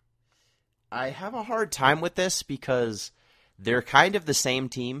 I have a hard time with this because they're kind of the same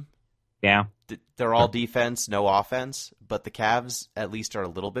team. Yeah. They're all defense, no offense, but the Cavs at least are a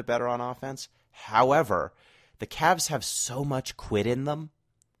little bit better on offense. However, the Cavs have so much quit in them.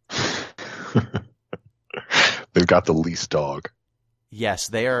 They've got the least dog. Yes,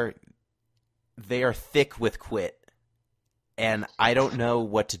 they are thick with quit. And I don't know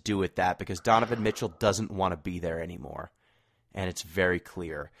what to do with that because Donovan Mitchell doesn't want to be there anymore. And it's very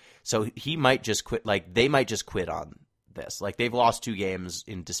clear. So he might just quit. They might just quit on this. They've lost 2 games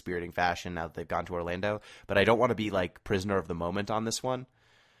in dispiriting fashion now that they've gone to Orlando. But I don't want to be prisoner of the moment on this one.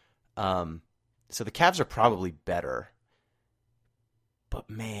 So the Cavs are probably better. But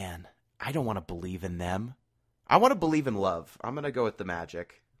man, I don't want to believe in them. I want to believe in love. I'm going to go with the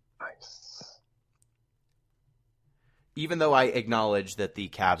Magic. Nice. Even though I acknowledge that the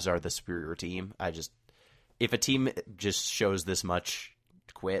Cavs are the superior team, if a team just shows this much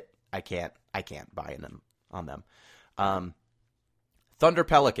quit, I can't buy on them. Thunder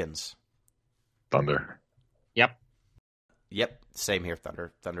Pelicans. Thunder. Yep. Same here.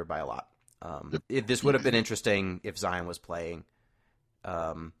 Thunder by a lot. This would have been interesting if Zion was playing,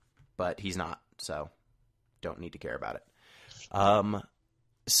 but he's not, so don't need to care about it.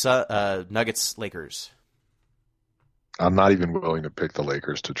 Nuggets Lakers. I'm not even willing to pick the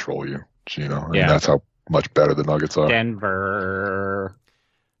Lakers to troll you, Gino. That's how much better the Nuggets are. Denver.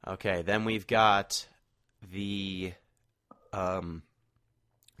 Okay, then we've got the Timberwolves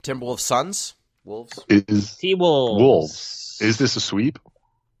Suns. Wolves. T-Wolves. Is this a sweep?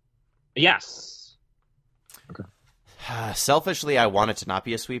 Yes. Okay. Selfishly, I want it to not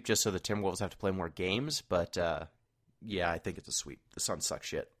be a sweep just so the Timberwolves have to play more games, but I think it's a sweep. The Suns suck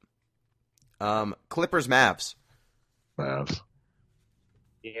shit. Clippers Mavs. Mavs.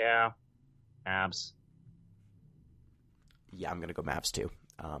 Yeah. Mavs. Yeah, I'm going to go Mavs too.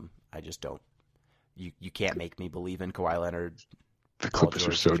 I just don't. You can't make me believe in Kawhi Leonard. The Clippers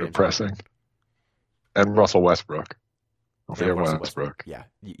are so depressing. And Russell Westbrook. Westbrook. Yeah,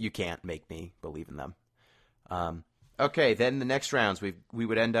 you can't make me believe in them. Okay, then the next rounds we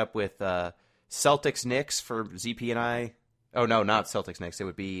would end up with Celtics Knicks for ZP and I. Oh no, not Celtics Knicks. It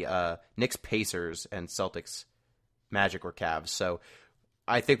would be Knicks Pacers and Celtics Magic or Cavs. So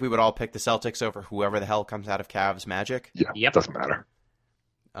I think we would all pick the Celtics over whoever the hell comes out of Cavs Magic. Yeah, yep. Doesn't matter.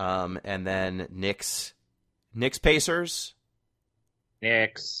 And then Knicks Pacers.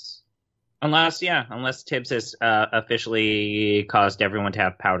 Knicks. Unless Tibbs has officially caused everyone to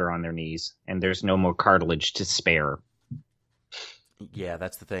have powder on their knees and there's no more cartilage to spare. Yeah,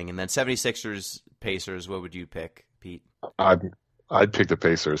 that's the thing. And then 76ers, Pacers, what would you pick, Pete? I'd pick the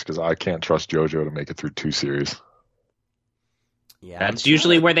Pacers because I can't trust JoJo to make it through 2 series. Yeah, that's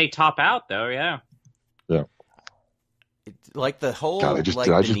usually where they top out, though. Yeah. Yeah. The whole. God, did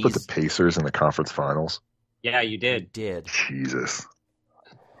I just put the Pacers in the conference finals? Yeah, you did. You did. Jesus.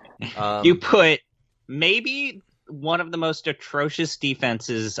 You put maybe one of the most atrocious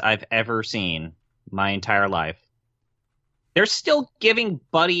defenses I've ever seen my entire life. They're still giving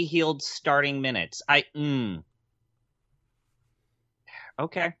Buddy Hield starting minutes. Okay.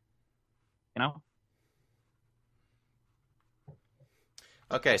 You know?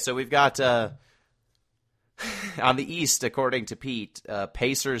 Okay, so we've got on the East, according to Pete,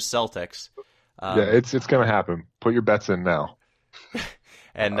 Pacers, Celtics. Yeah, it's going to happen. Put your bets in now.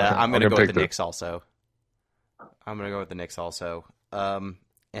 And I'm going to go with the Knicks also. And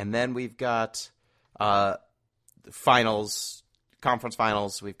then we've got finals, conference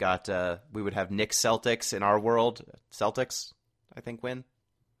finals. We've got we would have Knicks Celtics in our world. Celtics, I think, win.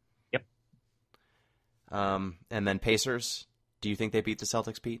 Yep. And then Pacers. Do you think they beat the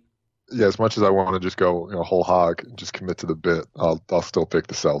Celtics, Pete? Yeah, as much as I want to just go whole hog and just commit to the bit, I'll still pick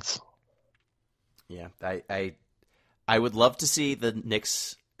the Celts. Yeah, I would love to see the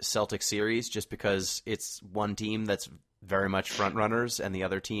Knicks Celtics series just because it's one team that's very much front runners and the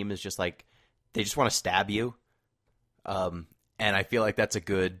other team is just like they just want to stab you. And I feel like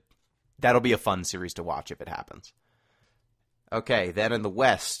that'll be a fun series to watch if it happens. Okay, then in the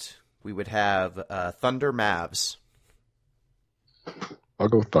West, we would have Thunder Mavs. I'll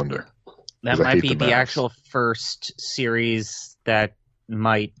go with Thunder. That might be the actual first series that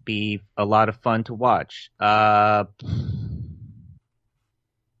might be a lot of fun to watch. I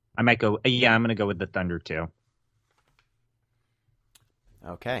might go. Yeah, I'm going to go with the Thunder too.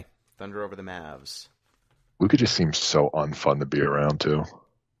 Okay, Thunder over the Mavs. Luka just seems so unfun to be around too.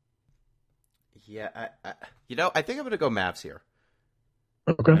 Yeah, I think I'm going to go Mavs here.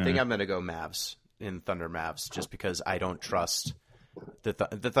 Okay. I think I'm going to go Mavs in Thunder Mavs just because I don't trust the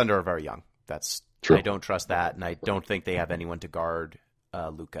Thunder are very young. That's true. I don't trust that, and I don't think they have anyone to guard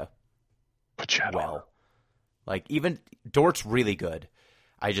Luka well. Like even Dort's really good.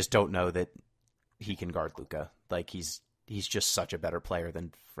 I just don't know that he can guard Luka. Like he's just such a better player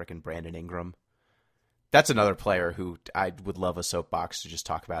than frickin' Brandon Ingram. That's another player who I would love a soapbox to just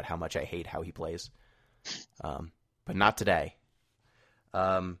talk about how much I hate how he plays. But not today.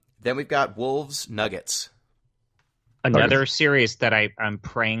 Then we've got Wolves Nuggets. Another series that I'm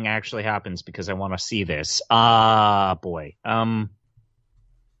praying actually happens because I want to see this. Boy.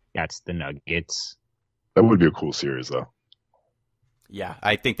 That's the Nuggets. That would be a cool series, though. Yeah,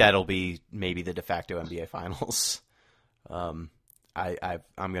 I think that'll be maybe the de facto NBA Finals. I'm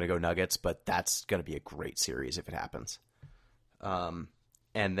going to go Nuggets, but that's going to be a great series if it happens. And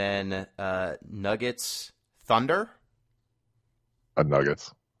then Nuggets Thunder.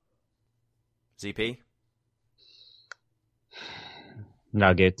 Nuggets. ZP.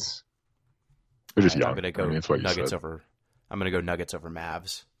 Nuggets. They're just young. I'm going to go Nuggets over. I'm going to go Nuggets over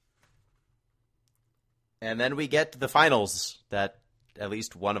Mavs. And then we get to the finals that at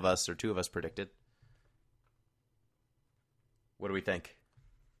least one of us or two of us predicted. What do we think?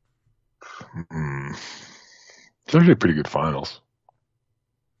 It's actually pretty good finals.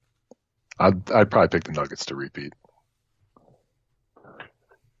 I'd probably pick the Nuggets to repeat.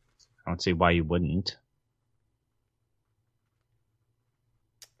 I don't see why you wouldn't.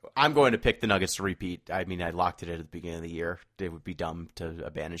 I'm going to pick the Nuggets to repeat. I mean, I locked it at the beginning of the year. It would be dumb to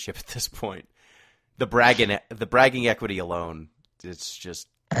abandon ship at this point. The bragging equity alone, it's just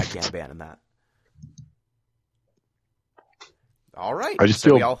I can't abandon that. All right. I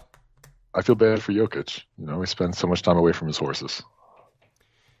feel bad for Jokic. He spends so much time away from his horses.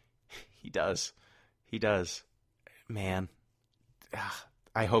 He does. Man,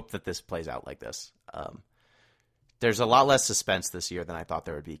 I hope that this plays out like this. There's a lot less suspense this year than I thought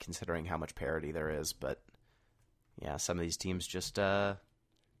there would be, considering how much parity there is. But yeah, some of these teams just kind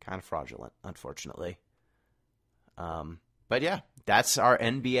of fraudulent, unfortunately. But yeah, that's our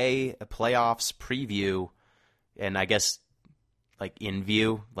NBA playoffs preview, and I guess in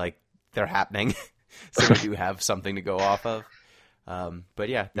view, they're happening, so we do have something to go off of. But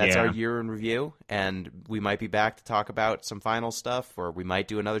yeah, that's our year in review, and we might be back to talk about some final stuff, or we might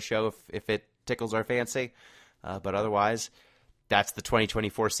do another show if it tickles our fancy. But otherwise, that's the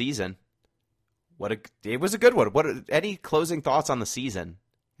 2024 season. It was a good one. Any closing thoughts on the season?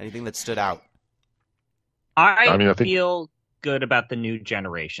 Anything that stood out? I feel good about the new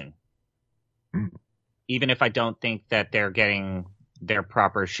generation. Even if I don't think that they're getting their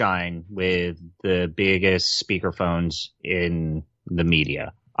proper shine with the biggest speakerphones in the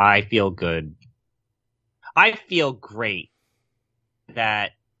media. I feel good. I feel great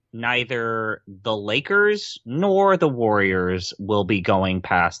that neither the Lakers nor the Warriors will be going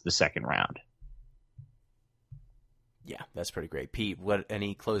past the second round. Yeah, that's pretty great. Pete,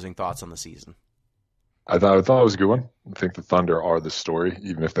 any closing thoughts on the season? I thought it was a good one. I think the Thunder are the story,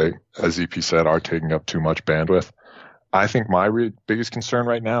 even if they, as EP said, are taking up too much bandwidth. I think my biggest concern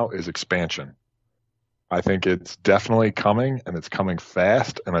right now is expansion. I think it's definitely coming, and it's coming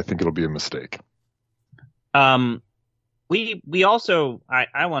fast, and I think it'll be a mistake. We also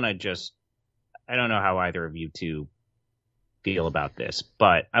I want to just, I don't know how either of you two feel about this,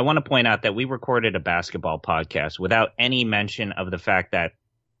 but I want to point out that we recorded a basketball podcast without any mention of the fact that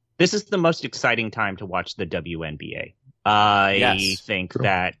this is the most exciting time to watch the WNBA. I think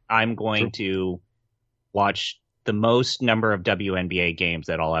that I'm going to watch the most number of WNBA games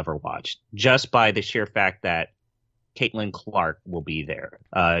that I'll ever watch, just by the sheer fact that Caitlin Clark will be there,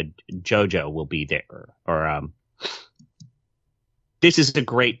 JoJo will be there, or this is a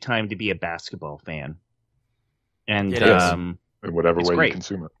great time to be a basketball fan, and in whatever way great. you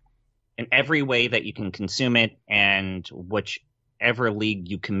consume it, in every way that you can consume it, and whichever league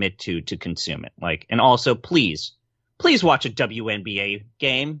you commit to consume it. Like, and also please watch a WNBA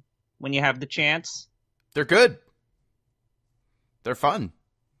game when you have the chance. They're good. They're fun.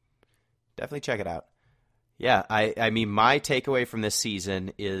 Definitely check it out. Yeah, I mean, my takeaway from this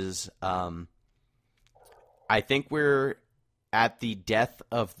season is I think we're at the death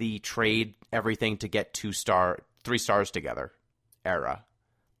of the trade everything to get 3 stars together era.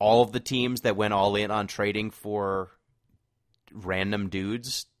 All of the teams that went all in on trading for random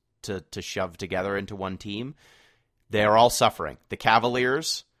dudes to shove together into one team, they're all suffering. The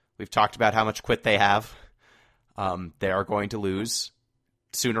Cavaliers, we've talked about how much quit they have. They are going to lose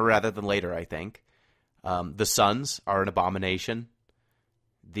sooner rather than later, I think. The Suns are an abomination.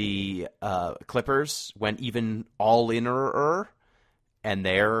 The Clippers went even all-in-er, and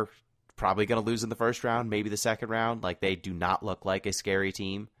they're probably going to lose in the first round, maybe the second round. Like, they do not look like a scary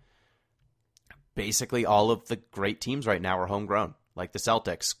team. Basically, all of the great teams right now are homegrown. Like the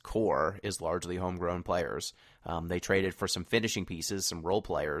Celtics core is largely homegrown players. They traded for some finishing pieces, some role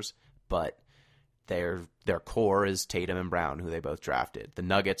players, but their core is Tatum and Brown, who they both drafted. The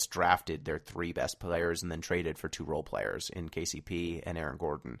Nuggets drafted their 3 best players and then traded for 2 role players in KCP and Aaron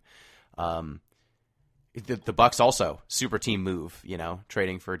Gordon. The Bucks also, super team move,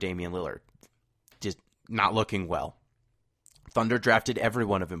 trading for Damian Lillard. Just not looking well. Thunder drafted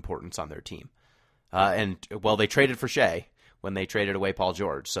everyone of importance on their team. They traded for Shea when they traded away Paul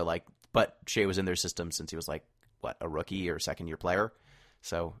George. So, but Shea was in their system since he was a rookie or second-year player.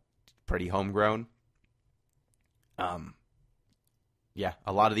 So, pretty homegrown. A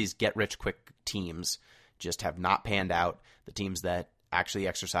lot of these get-rich-quick teams just have not panned out. The teams that actually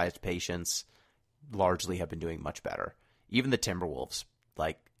exercised patience largely have been doing much better. Even the Timberwolves,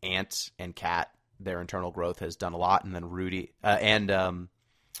 like Ant and Cat, their internal growth has done a lot. And then Rudy and Jaden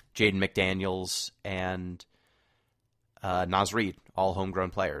McDaniels and Naz Reid, all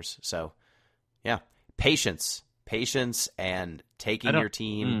homegrown players. So, yeah, patience and taking your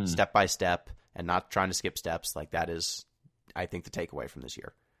team step by step and not trying to skip steps. Like, that is, I think, the takeaway from this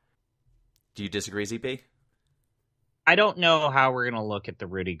year. Do you disagree, ZP? I don't know how we're going to look at the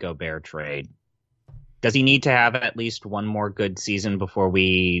Rudy Gobert trade. Does he need to have at least one more good season before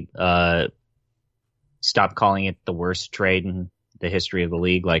we stop calling it the worst trade in the history of the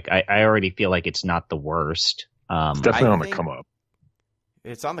league? Like, I already feel like it's not the worst. It's definitely on the come up.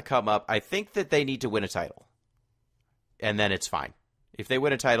 It's on the come up. I think that they need to win a title, and then it's fine. If they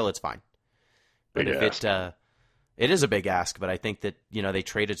win a title, it's fine. But it is a big ask. But I think that they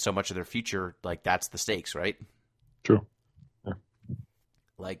traded so much of their future. Like, that's the stakes, right? True. Yeah.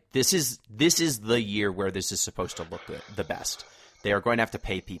 Like, this is the year where this is supposed to look good, the best. They are going to have to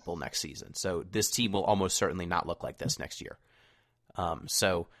pay people next season, so this team will almost certainly not look like this next year.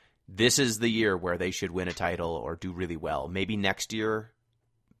 So this is the year where they should win a title or do really well. Maybe next year,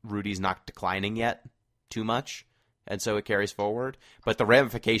 Rudy's not declining yet too much, and so it carries forward. But the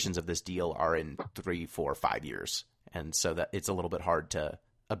ramifications of this deal are in 3, 4, 5 years, and so that it's a little bit hard to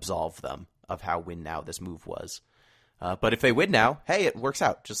absolve them of how win now this move was. But if they win now, hey, it works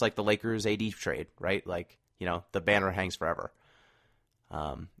out, just like the Lakers AD trade, right? Like, the banner hangs forever.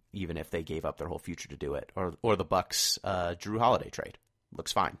 Even if they gave up their whole future to do it, or the Bucks Drew Holiday trade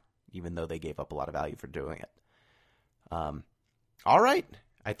looks fine, even though they gave up a lot of value for doing it. All right,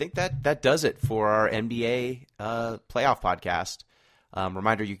 I think that does it for our NBA playoff podcast.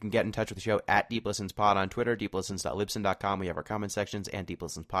 Reminder, you can get in touch with the show at DeepListensPod on Twitter, deeplistens.libsyn.com. We have our comment sections, and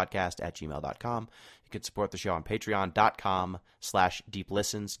deeplistenspodcast@gmail.com. You can support the show on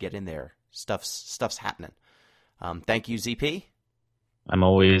patreon.com/deeplistens. Get in there. Stuff's happening. Thank you, ZP. I'm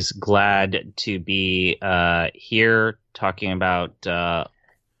always glad to be here talking about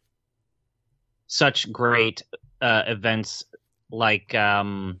such great events like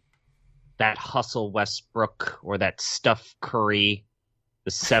the that Hustle Westbrook or that Steph Curry,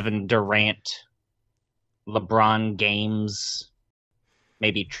 the 7 Durant, LeBron Games,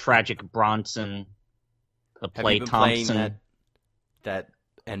 maybe Tragic Bronson, the Play Thompson. Playing that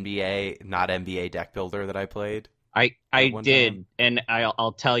NBA, not NBA deck builder that I played? I did, and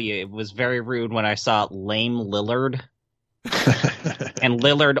I'll tell you, it was very rude when I saw lame Lillard. And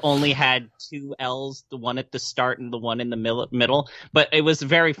Lillard only had 2 L's, the one at the start and the one in the middle. But it was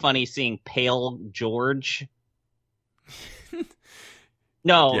very funny seeing Pale George.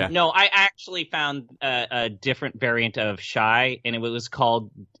 No, I actually found a different variant of Shy, and it was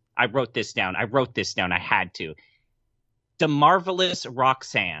called, I wrote this down, I had to. DeMarvelous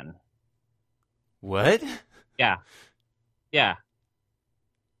Roxanne. What? Yeah.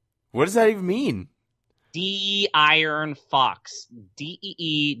 What does that even mean? D Iron Fox.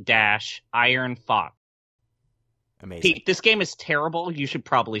 DEE-Iron Fox. Amazing. Pete, this game is terrible. You should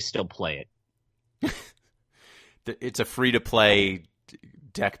probably still play it. It's a free-to-play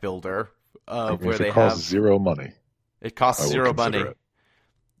deck builder where they costs zero money. It costs zero money. It.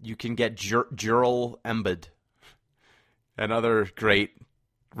 You can get Jurl Embed and other great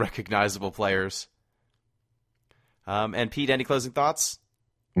recognizable players. And Pete, any closing thoughts?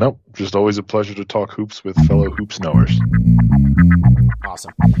 Nope, just always a pleasure to talk hoops with fellow hoops knowers.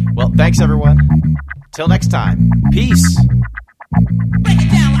 Awesome. Well, thanks everyone. Till next time. Peace.